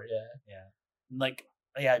use it for. Yeah. Like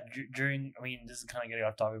during, I mean, this is kind of getting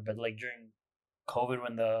off topic, but like during COVID,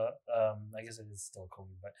 when the I guess it is still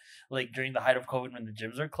COVID, but like during the height of COVID when the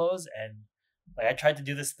gyms are closed, and like I tried to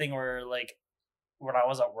do this thing where like when I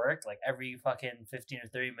was at work, like every fucking 15 or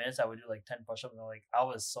 30 minutes I would do like 10 push-ups, and like I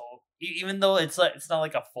was so, even though it's not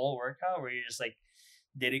like a full workout where you just like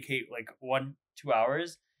dedicate like 1-2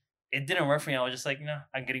 hours, it didn't work for me. I was just like, no,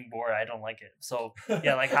 I'm getting bored, I don't like it. So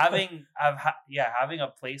yeah, like having a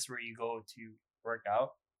place where you go to work out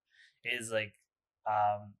is like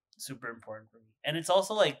super important for me. And it's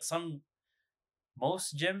also like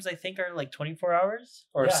most gyms I think are like 24 hours,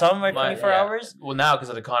 or Yeah. some are 24 hours. Well, now because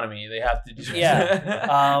of the economy, they have to do.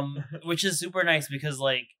 Yeah. Which is super nice because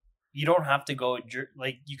like you don't have to go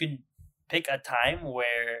like you can pick a time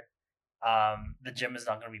where the gym is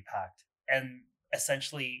not going to be packed. And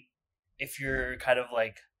essentially, if you're kind of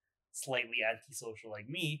like slightly antisocial like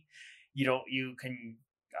me, you can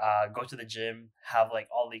go to the gym, have like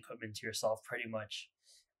all the equipment to yourself pretty much,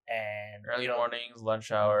 and Early mornings,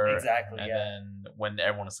 lunch hour, Exactly, and yeah. then when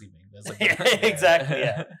everyone is sleeping. That's like Exactly,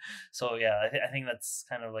 yeah. So yeah, I think that's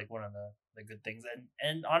kind of like one of the good things.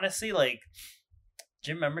 And honestly, like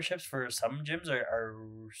gym memberships for some gyms are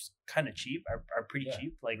kind of cheap, are pretty Yeah,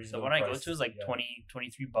 cheap. Like the reasonable one I go price, to is like yeah.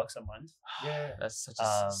 23 bucks a month. Yeah. That's such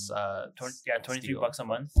a 23 steal. bucks a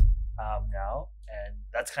month now, and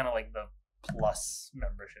that's kind of like the plus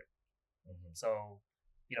membership. So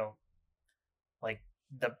like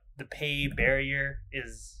the pay barrier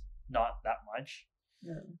is not that much.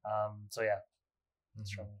 So yeah,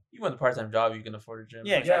 that's from Even with a part-time job, you can afford a gym.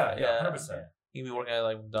 Yeah, exactly. Yeah, Yeah. 100%. You can be working at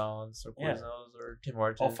like McDonald's or Yeah. Quiznos or Tim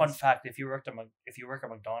Hortons. Oh, fun fact! If you work at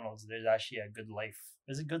McDonald's, there's actually a Good Life.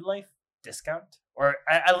 Is it Good Life discount? Or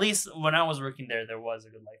at least when I was working there was a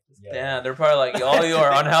Good Life discount. Yeah. Yeah, they're probably like, all you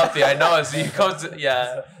are unhealthy. I know. So you come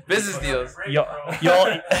to business deals.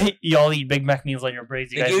 Y'all eat Big Mac meals on your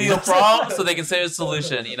breaks. They give you a problem so they can say a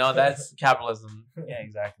solution. That's capitalism, Yeah,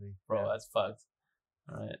 exactly, bro. That's fucked.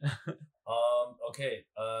 All right. Okay.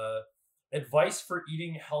 Advice for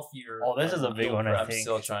eating healthier. Oh, this is a big one. I I'm think.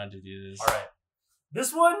 still trying to do this. All right.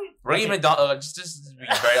 This one. We're gonna eat McDonald's. Just to be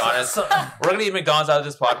very honest, we're gonna eat McDonald's out of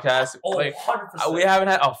this podcast. Oh, Like 100%. we haven't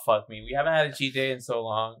had. Oh fuck me, we haven't had a cheat day in so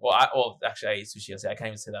long. Well, actually, I ate sushi yesterday. I can't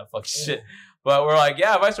even say that fucking shit. But we're like,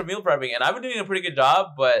 yeah, advice for meal prepping, and I've been doing a pretty good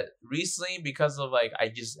job. But recently, because of like, I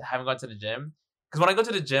just haven't gone to the gym. Because when I go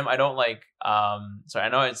to the gym, I don't like. Sorry, I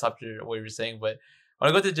know I interrupted what you were saying, but when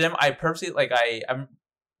I go to the gym, I purposely like I'm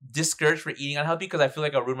discouraged for eating unhealthy because I feel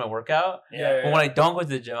like I'll ruin my workout. Yeah. But when I don't go to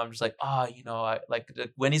the gym, I'm just like, I like the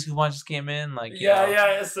Wendy's coupon just came in, like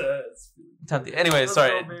It's tempting. Anyway, Let's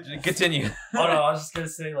sorry, go, baby. continue. Oh no, I was just gonna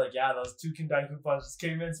say like those 2 Kindai coupons just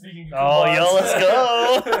came in. Speaking of Oh, yo, let's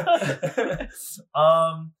go.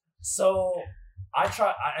 So I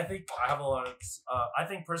think I have a lot of. I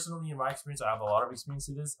think personally, in my experience, I have a lot of experience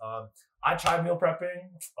with this. I tried meal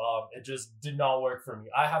prepping. It just did not work for me.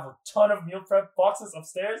 I have a ton of meal prep boxes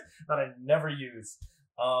upstairs that I never use.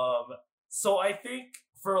 So I think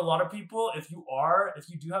for a lot of people, if you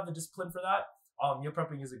do have the discipline for that, meal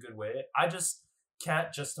prepping is a good way. I just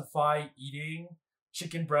can't justify eating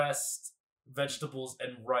chicken breast, vegetables,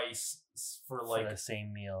 and rice for like the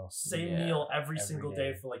same meal. meal every every single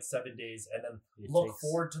day. day for like 7 days, and then It look takes-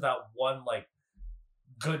 forward to that one like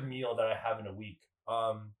good meal that I have in a week.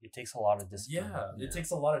 It takes a lot of discipline. It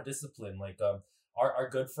takes a lot of discipline. Like our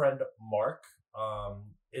good friend Mark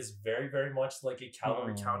is very, very much like a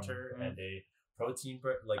calorie counter and a protein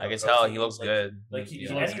like I a can tell protein, he looks like, good. Like he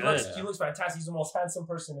looks good. He looks fantastic. He's the most handsome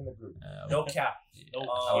person in the group. Yeah, No cap.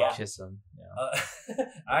 I would Yeah. kiss him. Yeah.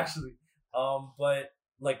 Actually, but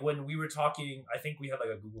like when we were talking, I think we had like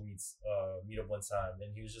a Google Meets meetup one time,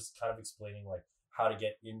 and he was just kind of explaining like how to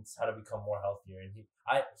become more healthier. And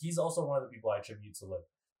he's also one of the people I attribute to like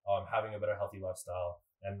having a better healthy lifestyle,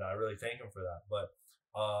 and I really thank him for that. But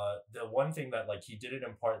the one thing that like he didn't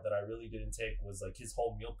impart that I really didn't take was like his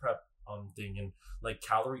whole meal prep thing and like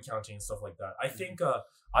calorie counting and stuff like that. I think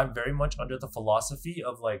I'm very much under the philosophy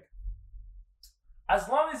of like, as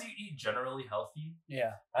long as you eat generally healthy,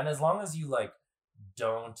 and as long as you like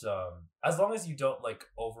don't as long as you don't like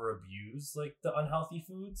over abuse like the unhealthy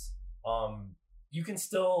foods, you can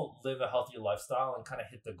still live a healthier lifestyle and kind of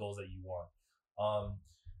hit the goals that you want.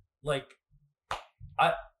 Like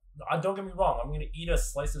I don't get me wrong, I'm gonna eat a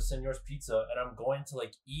slice of Senor's pizza and I'm going to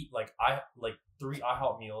like eat like 3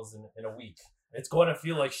 IHOP meals in a week. It's going to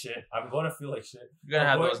feel like shit. I'm going to feel like shit. You're gonna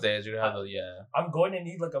have those days. You're gonna have those, I'm going to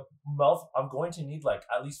need like I'm going to need like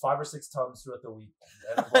at least 5 or 6 tons throughout the week,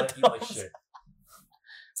 and I'm going to eat like shit.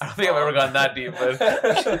 I don't think I've ever gone that deep, but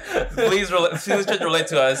please just relate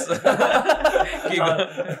to us.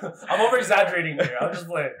 I'm over exaggerating here. I'm just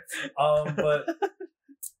playing. But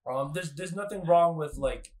there's nothing wrong with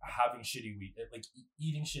like having shitty week, like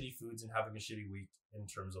eating shitty foods and having a shitty week in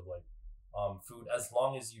terms of like food, as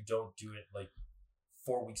long as you don't do it like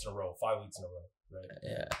 4 weeks in a row, 5 weeks in a row, right?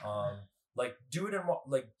 Yeah. Like do it in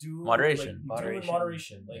moderation. Do it in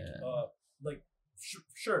moderation. Like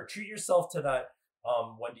sure, treat yourself to that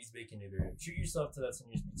Wendy's Baconator, treat yourself to that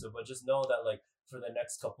Senor's Pizza, but just know that like for the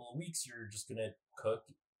next couple of weeks you're just gonna cook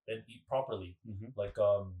and eat properly. Like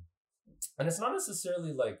and it's not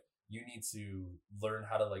necessarily like you need to learn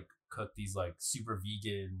how to like cook these like super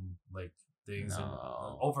vegan like things and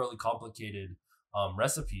overly complicated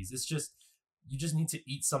recipes. It's just you just need to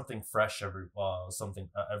eat something fresh every once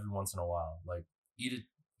in a while. Like eat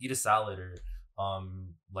a salad, or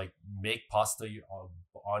like make pasta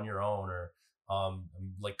on your own, or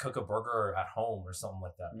like cook a burger at home or something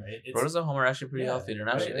like that, right? Burgers at home are actually pretty healthy. They're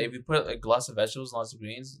not actually, if you put like lots of vegetables and lots of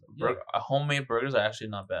greens, homemade burgers are actually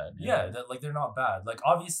not bad. They're not bad. Like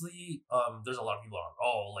obviously there's a lot of people are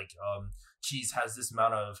cheese has this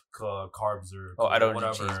amount of carbs, or I don't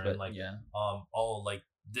whatever, eat cheese, but like like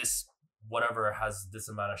this whatever has this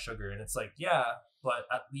amount of sugar, and it's like but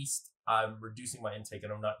at least I'm reducing my intake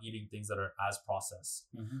and I'm not eating things that are as processed.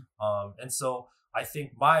 And so I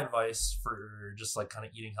think my advice for just like kind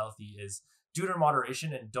of eating healthy is do it in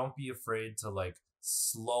moderation, and don't be afraid to like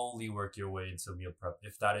slowly work your way into meal prep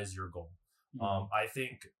if that is your goal. I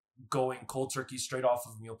think going cold turkey straight off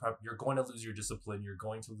of meal prep, you're going to lose your discipline. You're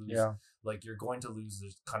going to lose you're going to lose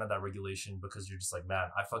kind of that regulation, because you're just like,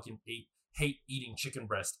 man, I fucking hate eating chicken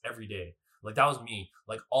breast every day. Like that was me.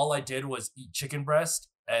 Like all I did was eat chicken breast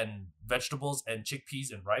and vegetables and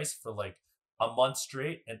chickpeas and rice for like a month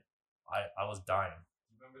straight, and I was dying.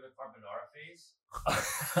 Remember the carbonara phase?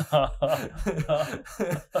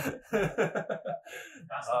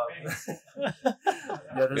 That's the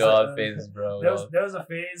phase. We all have phases, bro. There was a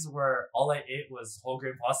phase where all I ate was whole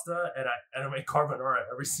grain pasta, and I made carbonara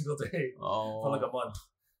every single day for like a month,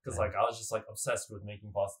 because like I was just like obsessed with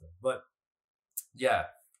making pasta. But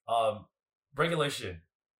regulation,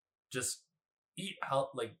 just eat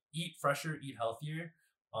fresher, eat healthier,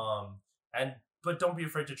 but don't be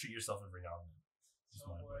afraid to treat yourself every now and then.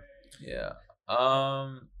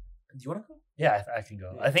 Do you want to go? Yeah, I can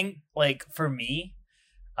go. I think like for me,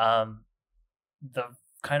 the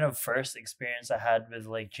kind of first experience I had with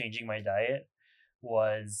like changing my diet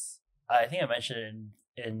was, I think I mentioned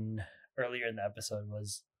it in earlier in the episode,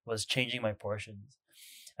 was changing my portions.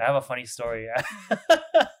 I have a funny story.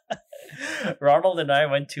 Ronald and I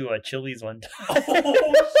went to a Chili's one time.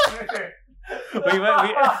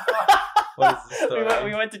 What is the story?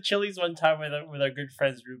 We went to Chili's one time with our good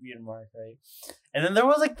friends Ruby and Mark, right? And then there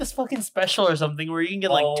was like this fucking special or something where you can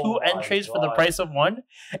get like 2 entrees for the price of 1,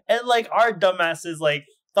 and like our dumbasses like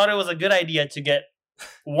thought it was a good idea to get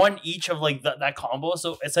 1 each of like that combo.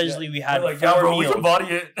 So essentially we had 4 meals. We can body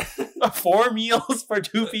it. 4 meals for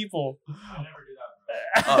 2 people. I never do that.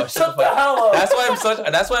 Oh, shut the hell up. That's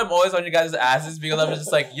why I'm always on your guys' asses, because I'm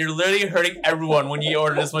just like, you're literally hurting everyone when you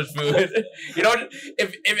order this much food. You know,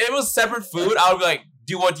 if it was separate food, I would be like,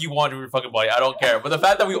 do what you want with your fucking body. I don't care. But the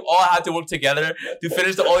fact that we all had to work together to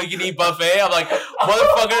finish the all-you-can-eat buffet, I'm like,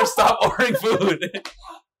 motherfucker, stop ordering food.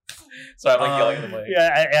 So I'm like yelling at the mic.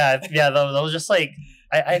 Yeah. That was just like,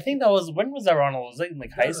 I think that was, when was that, Ronald? Was it in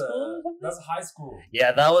like high school or something? That's high school.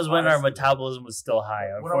 Yeah, that was when our metabolism was still high.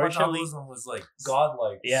 When our metabolism was like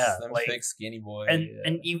godlike. Yeah, Some like thick, skinny boy.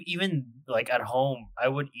 And even like at home, I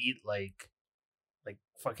would eat like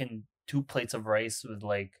fucking 2 plates of rice with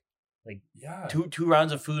like two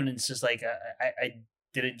rounds of food, and it's just like I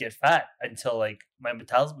didn't get fat until like my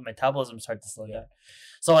metabolism started to slow down.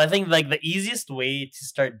 So I think like the easiest way to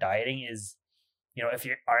start dieting is if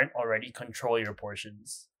you aren't already, control your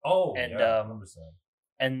portions. Oh, And, yeah, 100%.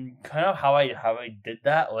 And kind of how I did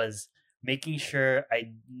that was making sure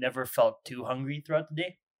I never felt too hungry throughout the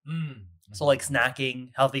day. So like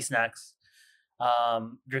snacking, healthy snacks,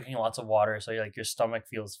 drinking lots of water so your stomach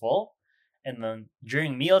feels full. And then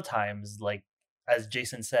during meal times, like as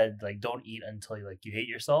Jason said, like don't eat until you hate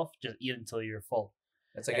yourself. Just eat until you're full.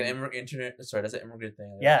 It's like And- an internet. Sorry, that's an immigrant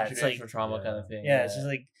thing. Yeah, it's Internet like- trauma Yeah. kind of thing. Yeah, it's just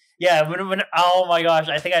like when oh my gosh,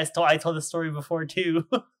 I think I told the story before too.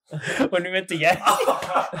 When we went to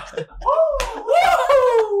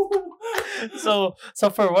so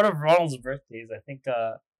for one of Ronald's birthdays, I think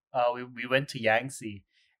we went to Yangtze,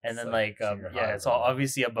 and It's then like junior high, it's all bro.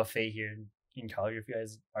 obviously a buffet here in Calgary. If you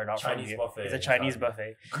guys are not from Chinese here, buffet it's a in Chinese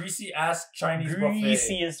Calgary. buffet. Greasy ass Chinese buffet.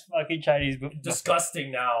 Greasiest fucking Chinese buffet.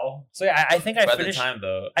 Disgusting now. So yeah, I think I By the finished. time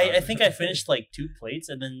though, I think I finished like 2 plates,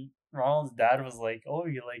 and then Ronald's dad was like, "Oh, are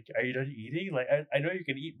you done eating? Like, I know you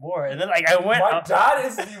can eat more." And then I went My up, dad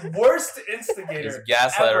is the worst instigator. it's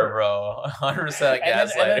gaslighter, ever. bro. 100% and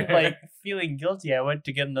gaslighter. then like feeling guilty, I went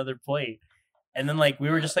to get another plate, and then we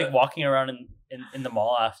were just walking around in the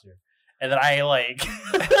mall after, and then I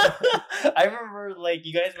I remember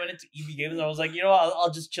you guys went into EB Games, and I was like,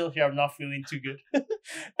 I'll just chill here. I'm not feeling too good,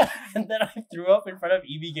 and then I threw up in front of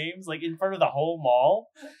EB Games, in front of the whole mall,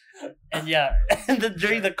 and yeah, and then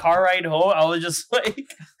during the car ride home, I was just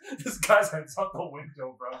This guy's head's out the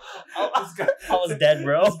window, bro. This guy, I was dead,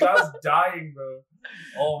 bro. This guy's dying, bro.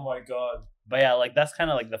 Oh my god. But yeah, that's kind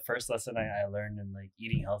of the first lesson I learned in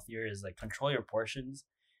eating healthier is control your portions.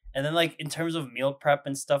 And then in terms of meal prep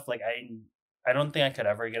and stuff, I don't think I could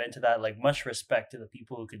ever get into that. Much respect to the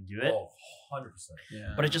people who could do it. Oh, 100%.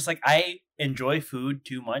 yeah. But it's just I enjoy food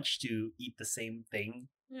too much to eat the same thing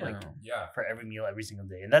yeah. Yeah. for every meal every single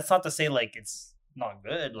day. And that's not to say it's not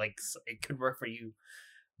good. It could work for you.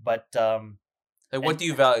 But Like, what do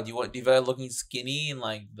you value? Do you value looking skinny and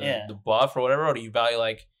Yeah. the buff or whatever, or do you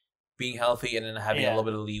value being healthy and then having a Yeah. little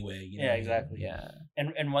bit of leeway? You know? Yeah, exactly. Yeah.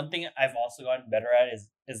 and one thing I've also gotten better at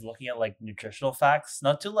is looking at nutritional facts,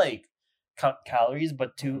 not to count calories,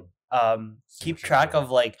 but to keep track of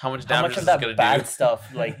How much how damage much is of this that gonna bad do? stuff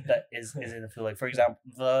that is in the food. For example,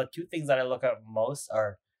 the 2 things that I look at most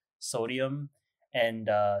are sodium and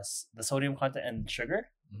the sodium content and sugar,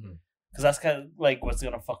 Mhm. because that's kind of what's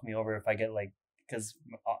gonna fuck me over if I get because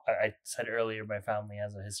I said earlier my family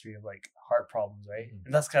has a history of heart problems, right? Mhm.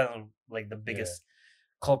 And that's kind of the biggest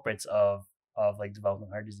culprits of developing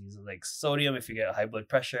heart disease, sodium if you get high blood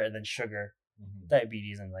pressure, and then sugar, Mhm.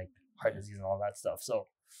 diabetes, and heart disease and all that stuff. So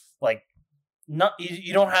not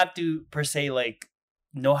you don't have to per se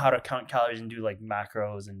know how to count calories and do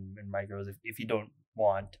macros and micros if you don't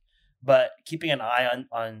want, but keeping an eye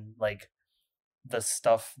on the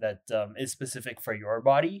stuff that is specific for your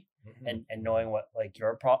body, Mhm. and knowing what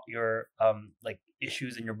your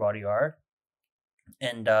issues in your body are,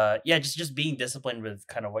 and just being disciplined with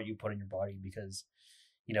kind of what you put in your body, because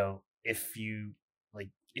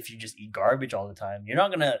if you just eat garbage all the time, you're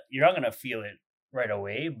not gonna feel it right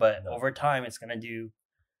away, but No. over time it's gonna do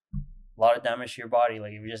a lot of damage to your body.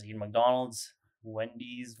 If you just eat McDonald's,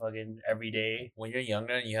 Wendy's fucking every day. When you're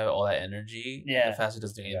younger and you have all that energy, Yeah. the fast food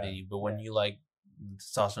doesn't do anything. to you. But when Yeah. you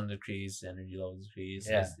testosterone decrease, energy levels decrease,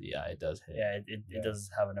 it does hit. Yeah, it Yeah. does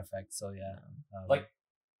have an effect. So yeah,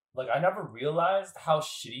 I never realized how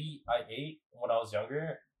shitty I ate when I was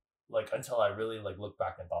younger, until I really looked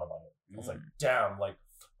back and thought about it. I was damn,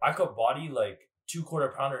 I could body 2 quarter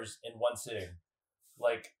pounders in one sitting.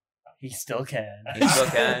 he still can. You still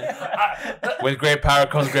can. I, With great power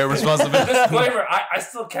comes great responsibility. disclaimer, I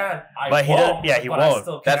still can. I But he won't. does- yeah, he but I won't.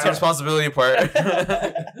 still That's the can. responsibility part.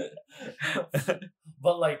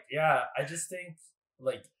 But yeah, I just think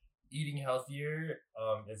eating healthier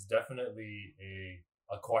is definitely a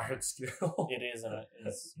acquired skill. It is, and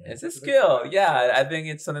it's It's a skill. Yeah, I think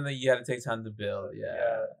it's something that you got to take time to build.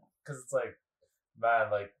 Yeah. because it's man,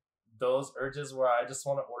 those urges where I just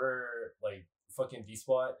want to order fucking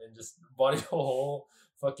D-spot and just body a whole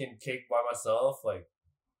fucking cake by myself.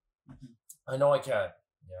 I know I can't.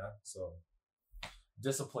 Yeah, so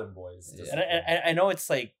discipline, boys. Yeah. and I know it's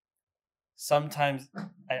sometimes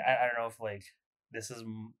I don't know if this is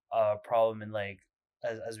a problem in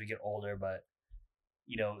as we get older, but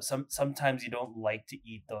sometimes you don't like to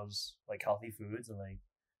eat those healthy foods and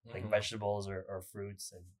Mhm. vegetables or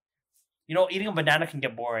fruits, and eating a banana can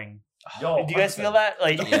get boring. Yo, Do you guys feel 100%.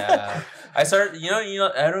 that? Yeah. I started, I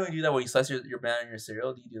don't really do that when you slice your banana in your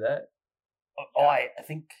cereal. Do you do that? I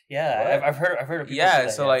think yeah. What? I've heard of people Yeah, do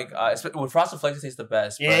that, so with Frosted Flakes, it tastes the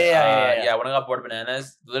best. Yeah, but, yeah. yeah. When I got bored of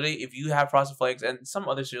bananas, literally, if you have Frosted Flakes and some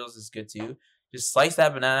other cereals is good too, just slice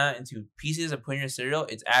that banana into pieces and put in your cereal.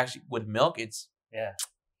 It's actually with milk. It's Yeah.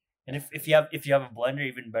 And if you have a blender,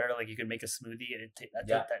 even better. Like you can make a smoothie and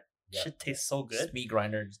that shit tastes so good. meat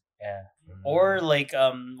grinder. Yeah. Or like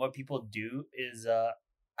what people do is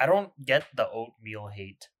I don't get the oatmeal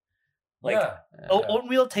hate. Like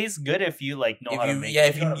oatmeal tastes good if you like know how to make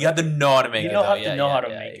it. If you have to know how to make it. You have to know how to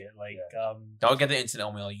make it. Like don't get the instant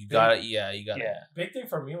oatmeal. You got it. You got it. Big thing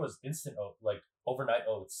for me was instant oat, like overnight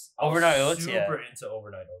oats. Overnight oats, super into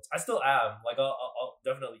overnight oats. I still am. Like I'll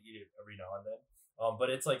definitely eat it every now and then.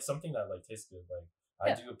 But it's like something that like tastes good. Like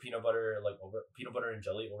I do peanut butter and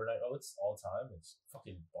jelly overnight oats all the time. It's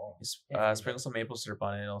fucking bomb. Sprinkle some maple syrup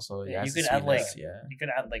on it. Also, you can add like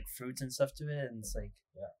fruits and stuff to it, and it's like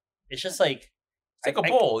it's just like it's like a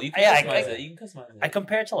bowl. You can customize it. You can customize it. I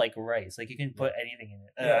compare it to like rice. Like you can put anything in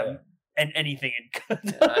it. And anything in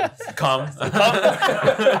Come.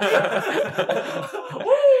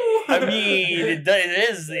 I mean, it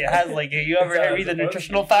is. It has like. You ever read the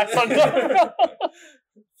nutritional facts on it?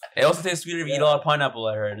 It also tastes sweeter if you eat a lot of pineapple.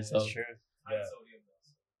 I heard. So. That's true. Yeah.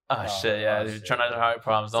 Oh shit! Yeah, dude, try not to have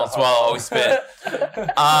problems. Don't swallow. Always spit.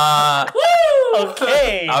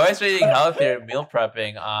 Okay. I always been eating healthier, meal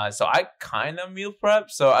prepping. So I kind of meal prep.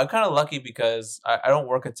 So I'm kind of lucky because I don't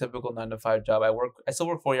work a typical 9 to 5 job. I still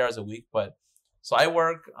work 40 hours a week, but so I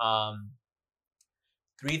work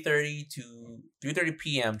 3:30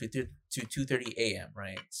 p.m. to 2:30 a.m.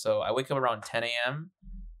 Right. So I wake up around 10 a.m.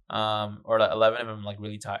 Or like 11 if I'm like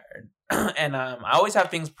really tired, and I always have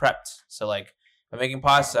things prepped. So like if I'm making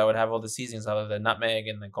pasta, I would have all the seasonings, I would have the nutmeg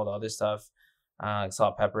and like all the other stuff. Like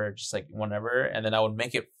salt, pepper, just like whatever, and then I would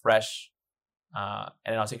make it fresh, and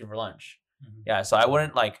then I'll take it for lunch. Mm-hmm. Yeah, so I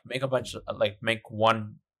wouldn't like make make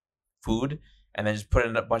one food and then just put it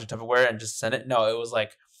in a bunch of Tupperware and just send it. No, it was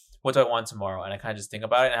like, what do I want tomorrow? And I kind of just think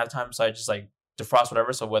about it and have time, so I just like defrost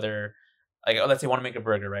whatever. So whether like let's say I want to make a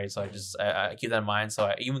burger, right? So I keep that in mind. So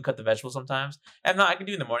I even cut the vegetables sometimes. And I can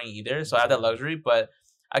do it in the morning either, so I have that luxury. But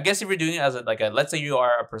I guess if you're doing it as let's say you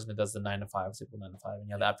are a person that does the 9 to 5, typical 9 to 5, and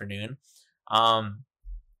you have the afternoon.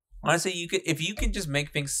 Honestly, if you can just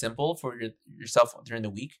make things simple for yourself during the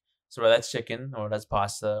week, so whether that's chicken or that's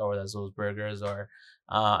pasta or that's those burgers, or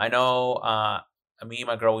I know me and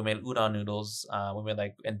my girl, we made udon noodles. We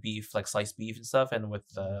made and beef, like sliced beef and stuff, and with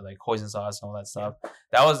like hoisin sauce and all that stuff.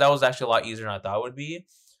 That was actually a lot easier than I thought it would be.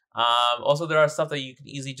 Also there are stuff that you can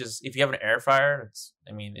easily just, if you have an air fryer, it's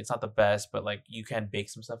not the best, but like you can bake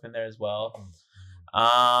some stuff in there as well.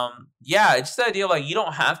 It's just the idea of like you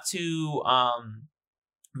don't have to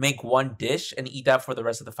make one dish and eat that for the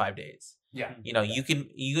rest of the 5 days. You can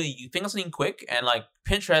you think of something quick, and like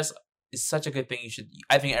Pinterest is such a good thing.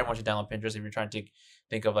 I think everyone should download Pinterest if you're trying to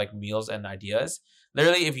think of like meals and ideas.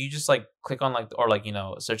 Literally, if you just like click on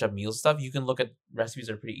search up meal stuff, you can look at recipes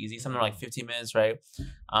that are pretty easy. Something like 15 minutes, right?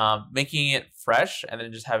 Making it fresh and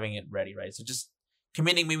then just having it ready, right? So just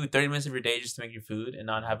committing maybe 30 minutes of your day just to make your food and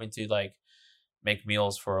not having to like make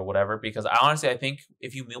meals for whatever. Because I think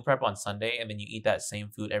if you meal prep on Sunday and then you eat that same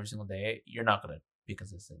food every single day, you're not gonna be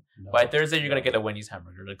consistent. No. By Thursday, you're gonna get a Wendy's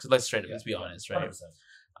hamburger. Let's be honest, right?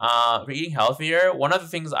 100%. For eating healthier, one of the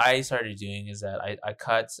things I started doing is that I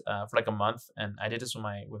cut for like a month, and I did this with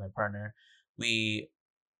my partner. We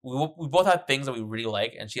both have things that we really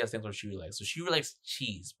like, and she has things that she really likes. So she really likes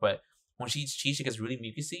cheese, but when she eats cheese, she gets really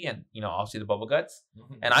mucusy, and obviously the bubble guts.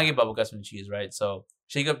 Mm-hmm. And I get bubble guts from the cheese, right? So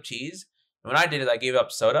she gave up cheese. And when I did it, I gave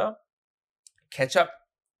up soda, ketchup,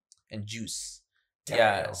 and juice. Damn.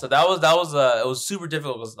 Yeah, so that was it was super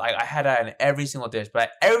difficult because I had that in every single dish, but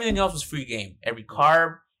everything else was free game. Every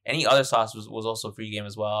carb, any other sauce was also free game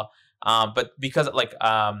as well. But because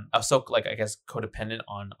I was so I guess codependent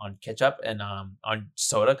on ketchup and on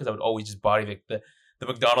soda, because I would always just body the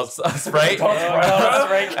McDonald's Sprite,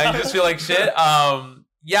 and just feel like shit.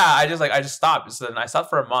 I just stopped. So then I stopped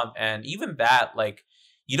for a month, and even that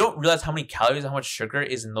you don't realize how many calories, how much sugar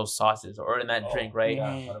is in those sauces or in that drink, right?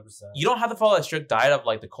 Yeah, 100%. You don't have to follow a strict diet of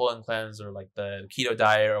the colon cleanse or the keto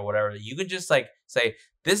diet or whatever. You can just say,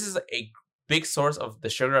 this is a big source of the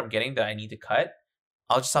sugar I'm getting that I need to cut.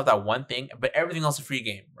 I'll just have that one thing, but everything else is free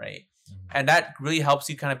game, right? Mm-hmm. And that really helps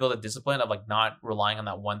you kind of build a discipline of not relying on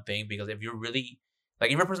that one thing, because if you're really if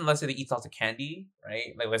you're a person, let's say they eat lots of candy,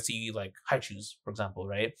 right? Let's say you eat high chews, for example,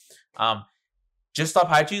 right? Just stop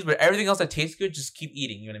high chews, but everything else that tastes good, just keep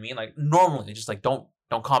eating. You know what I mean? Normally, just don't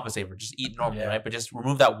compensate for it. Just eat normally, right? But just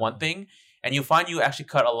remove that one thing, and you'll find you actually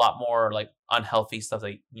cut a lot more unhealthy stuff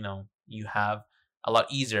that you have a lot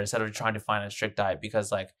easier instead of trying to find a strict diet. Because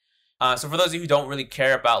so for those of you who don't really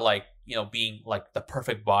care about being the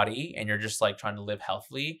perfect body and you're just trying to live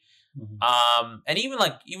healthily, And even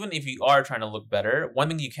if you are trying to look better, one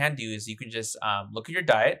thing you can do is you can just look at your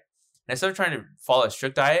diet. And instead of trying to follow a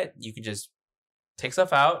strict diet, you can just take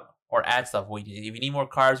stuff out or add stuff. If you need more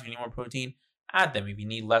carbs, if you need more protein, add them. If you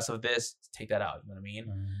need less of this, take that out. You know what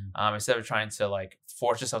I mean? Instead of trying to like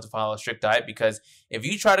force yourself to follow a strict diet, because if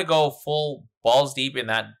you try to go full balls deep in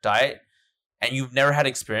that diet and you've never had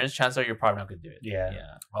experience, chances are you're probably not gonna do it. Yeah.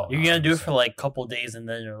 Oh, You're gonna do it for 100%. like a couple days and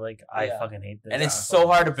then you're like, I Yeah. fucking hate this. And it's so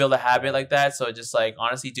hard to build a habit like that. So just like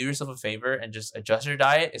honestly, do yourself a favor and just adjust your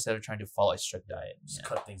diet instead of trying to follow a strict diet. Just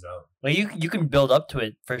cut things out. like you can build up to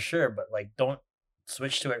it for sure, but like don't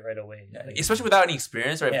switch to it right away. Like, Especially without any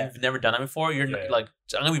experience, or if Yeah. you've never done it before, you're Yeah. like,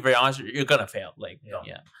 I'm gonna be very honest, you're gonna fail. Like, Yeah.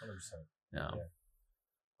 yeah. 100%. No. Yeah.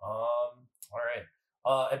 All right.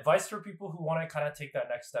 Advice for people who want to kind of take that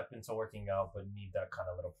next step into working out but need that kind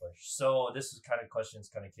of little push. So this is kind of questions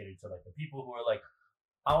kind of catered to like the people who are like,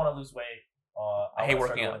 I want to lose weight. I hate wanna start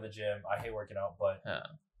working going out. to the gym. I hate working out, but Yeah.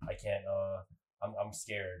 I can't. I'm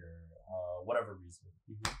scared or whatever reason.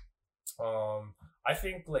 I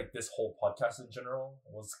think like this whole podcast in general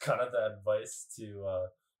was kind of the advice to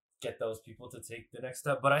get those people to take the next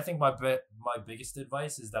step. But I think my biggest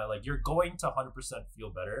advice is that like you're going to 100% feel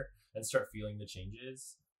better and start feeling the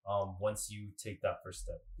changes once you take that first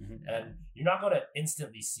step. And you're not going to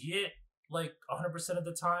instantly see it like 100% of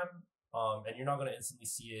the time. And you're not going to instantly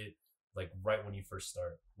see it like right when you first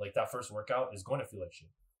start. Like that first workout is going to feel like shit.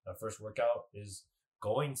 That first workout is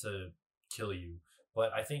going to kill you.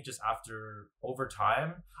 But I think just over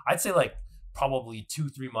time, I'd say like probably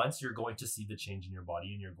 2-3 months, you're going to see the change in your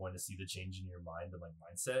body and you're going to see the change in your mind and like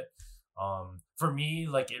mindset. For me,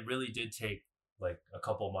 like it really did take like a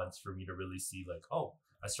couple months for me to really see like, oh,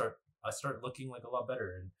 I start looking like a lot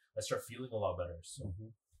better and I start feeling a lot better. So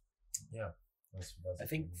yeah. That's I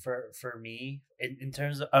think it for me, in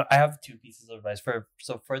terms of, I have 2 pieces of advice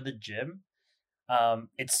for the gym.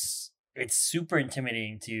 It's super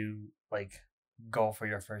intimidating to like go for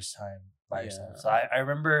your first time by yourself. So I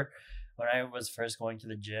remember when I was first going to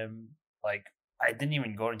the gym, like I didn't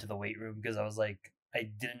even go into the weight room because I was like, I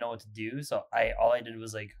didn't know what to do. So all I did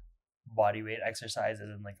was like body weight exercises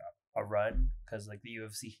and like a run, because like the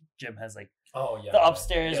UFC gym has like oh yeah, the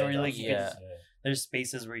upstairs yeah, where you the like you upstairs, can, there's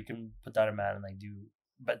spaces where you can put down a mat and like do.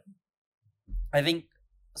 But I think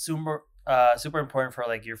super important for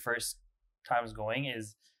like your first times going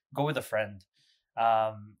is go with a friend.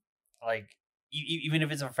 Like even if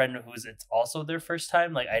it's a friend it's also their first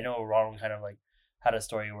time. Like I know Ronald kind of like had a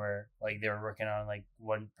story where like they were working on like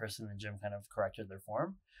one person in the gym kind of corrected their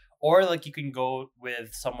form, or like you can go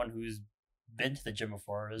with someone who's been to the gym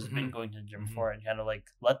before, has been going to the gym before, and kind of like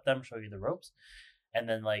let them show you the ropes, and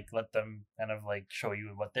then like let them kind of like show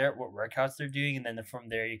you what workouts they're doing, and then from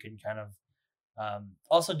there you can kind of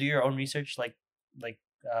also do your own research, like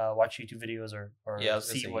watch YouTube videos or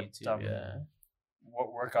see what what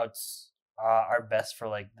workouts are best for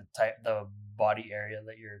like the body area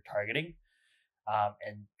that you're targeting,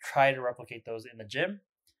 and try to replicate those in the gym.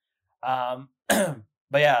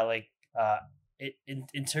 But yeah, like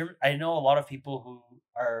in terms, I know a lot of people who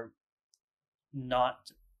are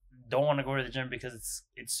don't want to go to the gym because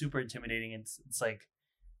it's super intimidating. It's like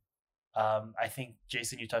I think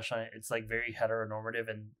Jason, you touched on it. It's like very heteronormative,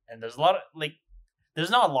 and there's a lot of like there's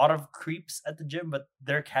not a lot of creeps at the gym, but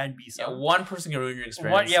there can be some. Yeah, one person can ruin your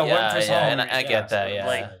experience. One person. Yeah, and I get that. Yeah,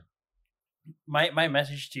 like my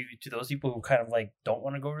message to those people who kind of like don't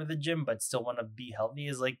want to go to the gym but still want to be healthy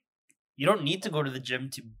is like, you don't need to go to the gym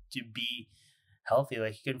to be healthy.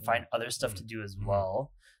 Like you can find other stuff to do as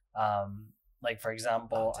well. Like for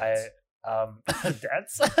example,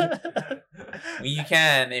 dance. You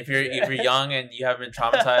can if you're young and you haven't been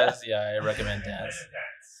traumatized. Yeah, I recommend dance.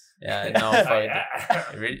 Yeah, no,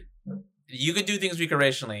 you could do things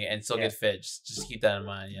recreationally and still get fit. Just keep that in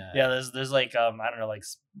mind. Yeah. Yeah, there's like I don't know, like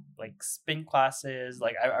spin classes.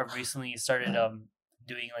 Like I've recently started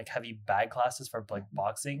doing like heavy bag classes for like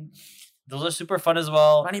boxing. Those are super fun as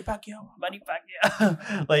well. Manny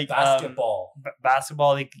Pacquiao. Like basketball.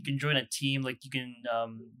 Basketball. Like you can join a team. Like you can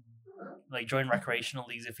like join recreational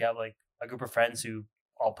leagues if you have like a group of friends who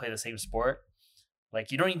all play the same sport. Like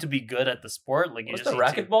you don't need to be good at the sport. Like you What's just the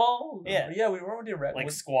racquetball? Yeah, we were doing like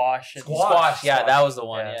squash. Squash. Yeah, that was the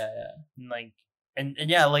one. Yeah. And like and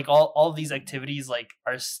yeah, like all these activities like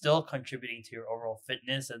are still contributing to your overall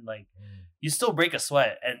fitness, and like you still break a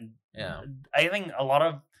sweat. And I think a lot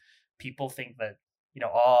of people think that, you know,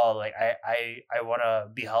 like I want to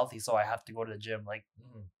be healthy, so I have to go to the gym. Like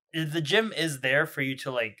the gym is there for you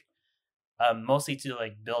to like mostly to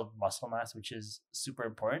like build muscle mass, which is super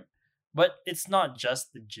important. But it's not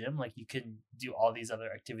just the gym. Like you can do all these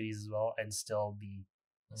other activities as well and still be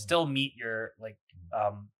still meet your like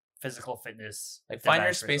physical fitness. Like find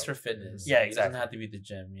your demands space for yourself. fitness. Yeah, Like, exactly. It doesn't have to be the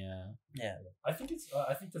gym. Yeah. Yeah. I think it's.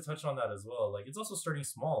 I think to touch on that as well. Like it's also starting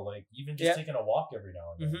small. Like even just Yeah. taking a walk every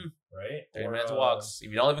now and then, Mm-hmm. right? 30 Or, minutes walks. If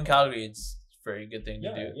you don't live in Calgary, it's a very good thing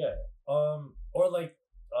Yeah, to do. yeah. Or like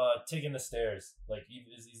taking the stairs. Like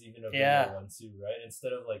is even a bigger Yeah. one too, right?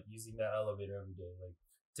 Instead of like using that elevator every day, like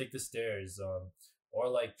take the stairs. Or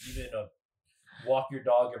like even walk your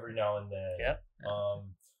dog every now and then. Yep.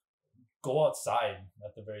 Go outside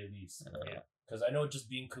at the very least. Yeah. Because I know just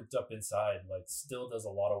being cooped up inside like still does a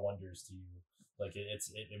lot of wonders to you. Like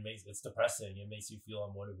it's depressing. It makes you feel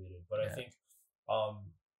unmotivated. But I Yeah. think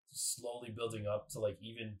slowly building up to like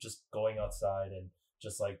even just going outside and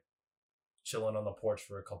just like chilling on the porch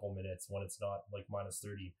for a couple minutes when it's not like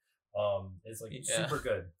 -30 is like Yeah. super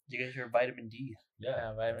good. You get your vitamin D.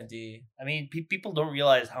 Yeah, vitamin D. I mean, people don't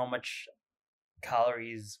realize how much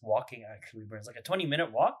calories walking actually burns. Like a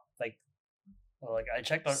 20-minute walk, like I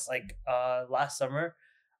checked on like last summer,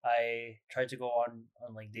 I tried to go on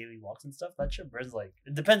like daily walks and stuff. That shit burns like,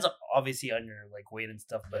 it depends obviously on your like weight and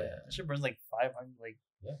stuff, but Yeah. that shit burns like 500 like.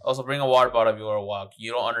 Also, bring a water bottle if you go to walk.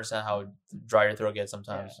 You don't understand how dry your throat gets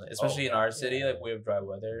sometimes, Yeah. especially in yeah. our city. Yeah. Like we have dry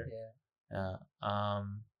weather. Yeah. Yeah.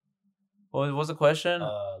 What was the question?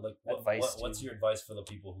 Like Advice what's to- your advice for the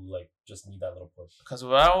people who like just need that little push? Because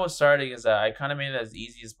what I was starting is that I kind of made it as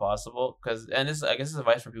easy as possible. And this, I guess, is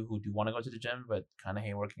advice for people who do want to go to the gym but kind of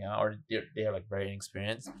hate working out, or they are like very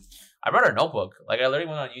inexperienced. I brought a notebook. Like I literally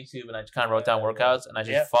went on YouTube and I just kind of wrote down workouts and I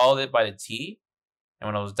just Yeah. followed it by the T. And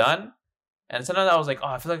when I was done, and sometimes I was like, oh,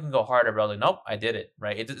 I feel like I can go harder, but I was like, nope, I did it.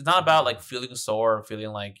 Right? It's not about like feeling sore or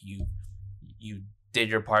feeling like you did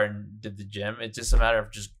your part and did the gym. It's just a matter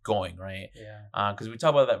of just going, right? Yeah. Because we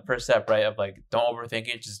talk about that first step, right? Of like, don't overthink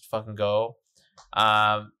it, just fucking go.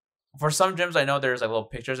 For some gyms, I know there's like little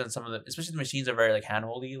pictures, and some of the, especially the machines are very like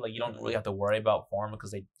handholdy. Like you don't really have to worry about form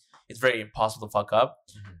because it's very impossible to fuck up.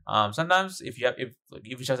 Sometimes if you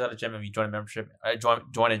check out a gym and you join a membership,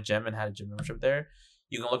 join a gym and had a gym membership there,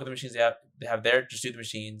 you can look at the machines they have there. Just do the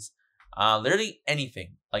machines. Literally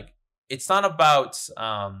anything. Like it's not about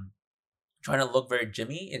trying to look very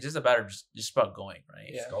gymmy. It's just about just about going, right?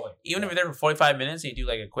 Yeah. Just going. Even if you're there for 45 minutes and you do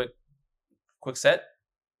like a quick set,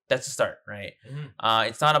 that's a start, right? Mhm.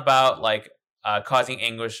 It's not about like causing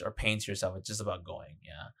anguish or pain to yourself. It's just about going,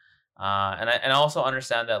 yeah. And I also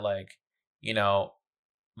understand that like, you know,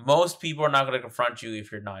 most people are not going to confront you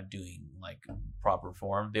if you're not doing like proper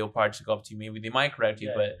form. They'll probably just go up to you. Maybe they might correct you,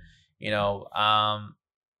 Yeah, but you know,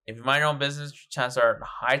 if you mind your own business,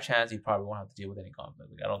 high chance you probably won't have to deal with any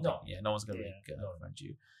conflict. Like, I don't No. think, no one's gonna Yeah. confront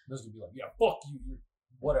you. Those could be like, yeah, fuck you, you're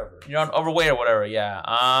whatever. You're on overweight or whatever, yeah.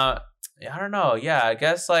 I don't know. Yeah, I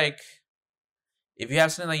guess like if you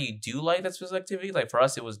have something that you do like that's physical activity, like for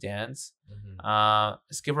us it was dance. Mhm.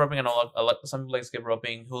 Skip roping, I know some people like skip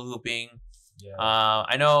roping, hula hooping. Yeah.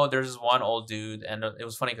 I know there's this one old dude, and it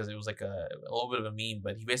was funny because it was like a little bit of a meme,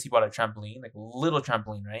 but he basically bought a trampoline, like a little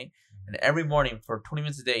trampoline, right? And every morning for 20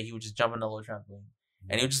 minutes a day, he would just jump on the little trampoline,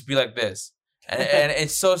 and he would just be like this, and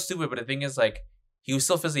it's so stupid. But the thing is, like, he was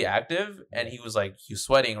still physically active, and he was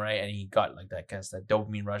sweating, right? And he got like that that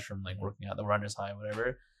dopamine rush from like working out, the runner's high,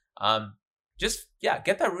 whatever. Just get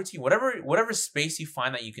that routine, whatever space you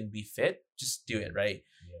find that you can be fit, just do it, right?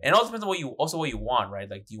 Yeah. And it all depends on what you want, right?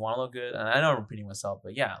 Like, do you want to look good? And I know I'm repeating myself,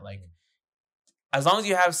 but yeah, like as long as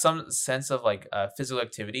you have some sense of like physical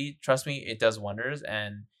activity, trust me, it does wonders.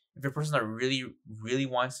 And if you're a person that really, really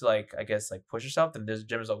wants to like, I guess like push yourself, then there's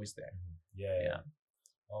gym is always there. Yeah.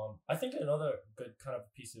 I think another good kind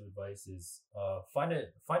of piece of advice is find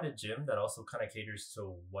a gym that also kind of caters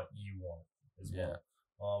to what you want as well.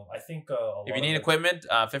 I think If you need equipment,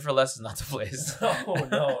 Fit for Less is not the place.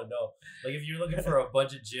 no. Like if you're looking for a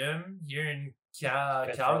budget gym here in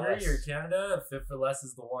Calgary or Canada, Fit for Less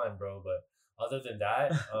is the one, bro. But other than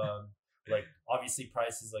that, like obviously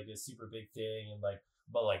price is like a super big thing, and like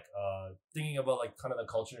but like thinking about like kind of the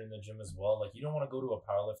culture in the gym as well. Like you don't want to go to a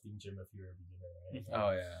powerlifting gym if you're a beginner, right?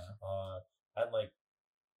 Oh yeah. And like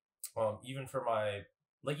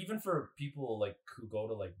even for people like who go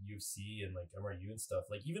to like UFC and like MRU and stuff,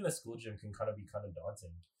 like even the school gym can kind of be kind of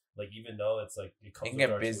daunting. Like even though it's like it comes It with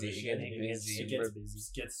can our get busy. tuition, It gets it super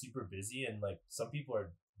gets super busy, and like some people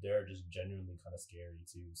are there just genuinely kind of scary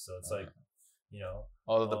too. So it's like, you know,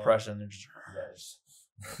 All the depression. They're just,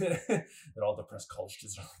 they're all depressed college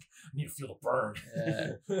kids are like, I need to feel the burn.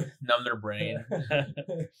 numb their brain.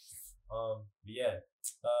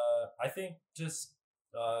 I think just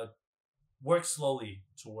work slowly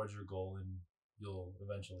towards your goal and you'll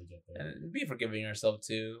eventually get there. And be forgiving yourself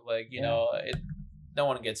too. Like, you know, no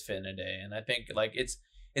one gets fit in a day. And I think like it's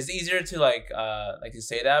it's easier to like to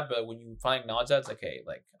say that, but when you finally acknowledge that, it's like, hey,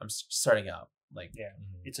 like I'm starting out. Like, Yeah,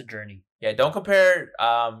 it's a journey. yeah, don't compare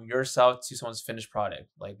yourself to someone's finished product.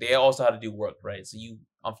 Like they also have to do work, right? So you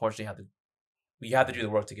unfortunately have to do the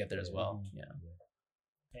work to get there as well. Yeah.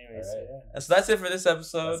 Anyways, Alright. yeah. So that's it for this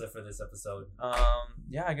episode. That's it for this episode.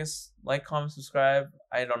 Yeah, I guess like, comment, subscribe.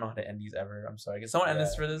 I don't know how to end these ever. I'm sorry. Can someone end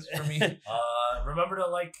this for me? Remember to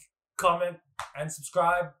like, comment, and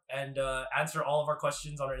subscribe, and answer all of our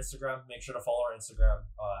questions on our Instagram. Make sure to follow our Instagram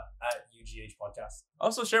at UGH Podcast.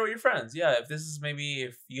 Also share with your friends. Yeah,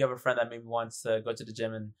 if you have a friend that maybe wants to go to the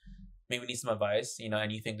gym and maybe needs some advice,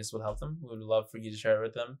 and you think this will help them, we would love for you to share it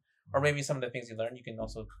with them. Or maybe some of the things you learned, you can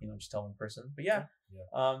also, just tell them in person. But yeah.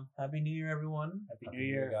 Happy New Year, everyone. Happy New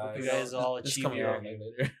Year. Year, Hope you guys. guys all This is achieve coming your out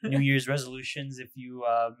later. New Year's resolutions if you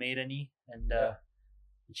made any, and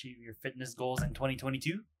achieve your fitness goals in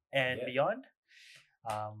 2022 and beyond.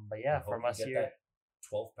 But yeah, Hope from you us get here, that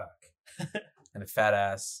 12-pack. And a fat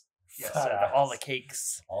ass. yes, Fat ass. all the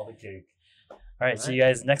cakes. All the cake. All right, see you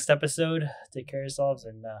guys next episode. Take care of yourselves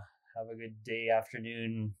and have a good day,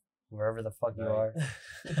 afternoon, wherever the fuck you Night. are.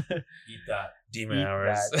 Eat that. Demon Eat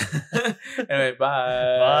hours. Anyway,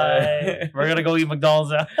 bye. Bye. We're gonna go eat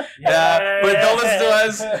McDonald's now. Yeah, but don't listen to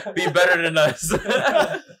us. Be better than us.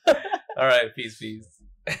 All right, peace.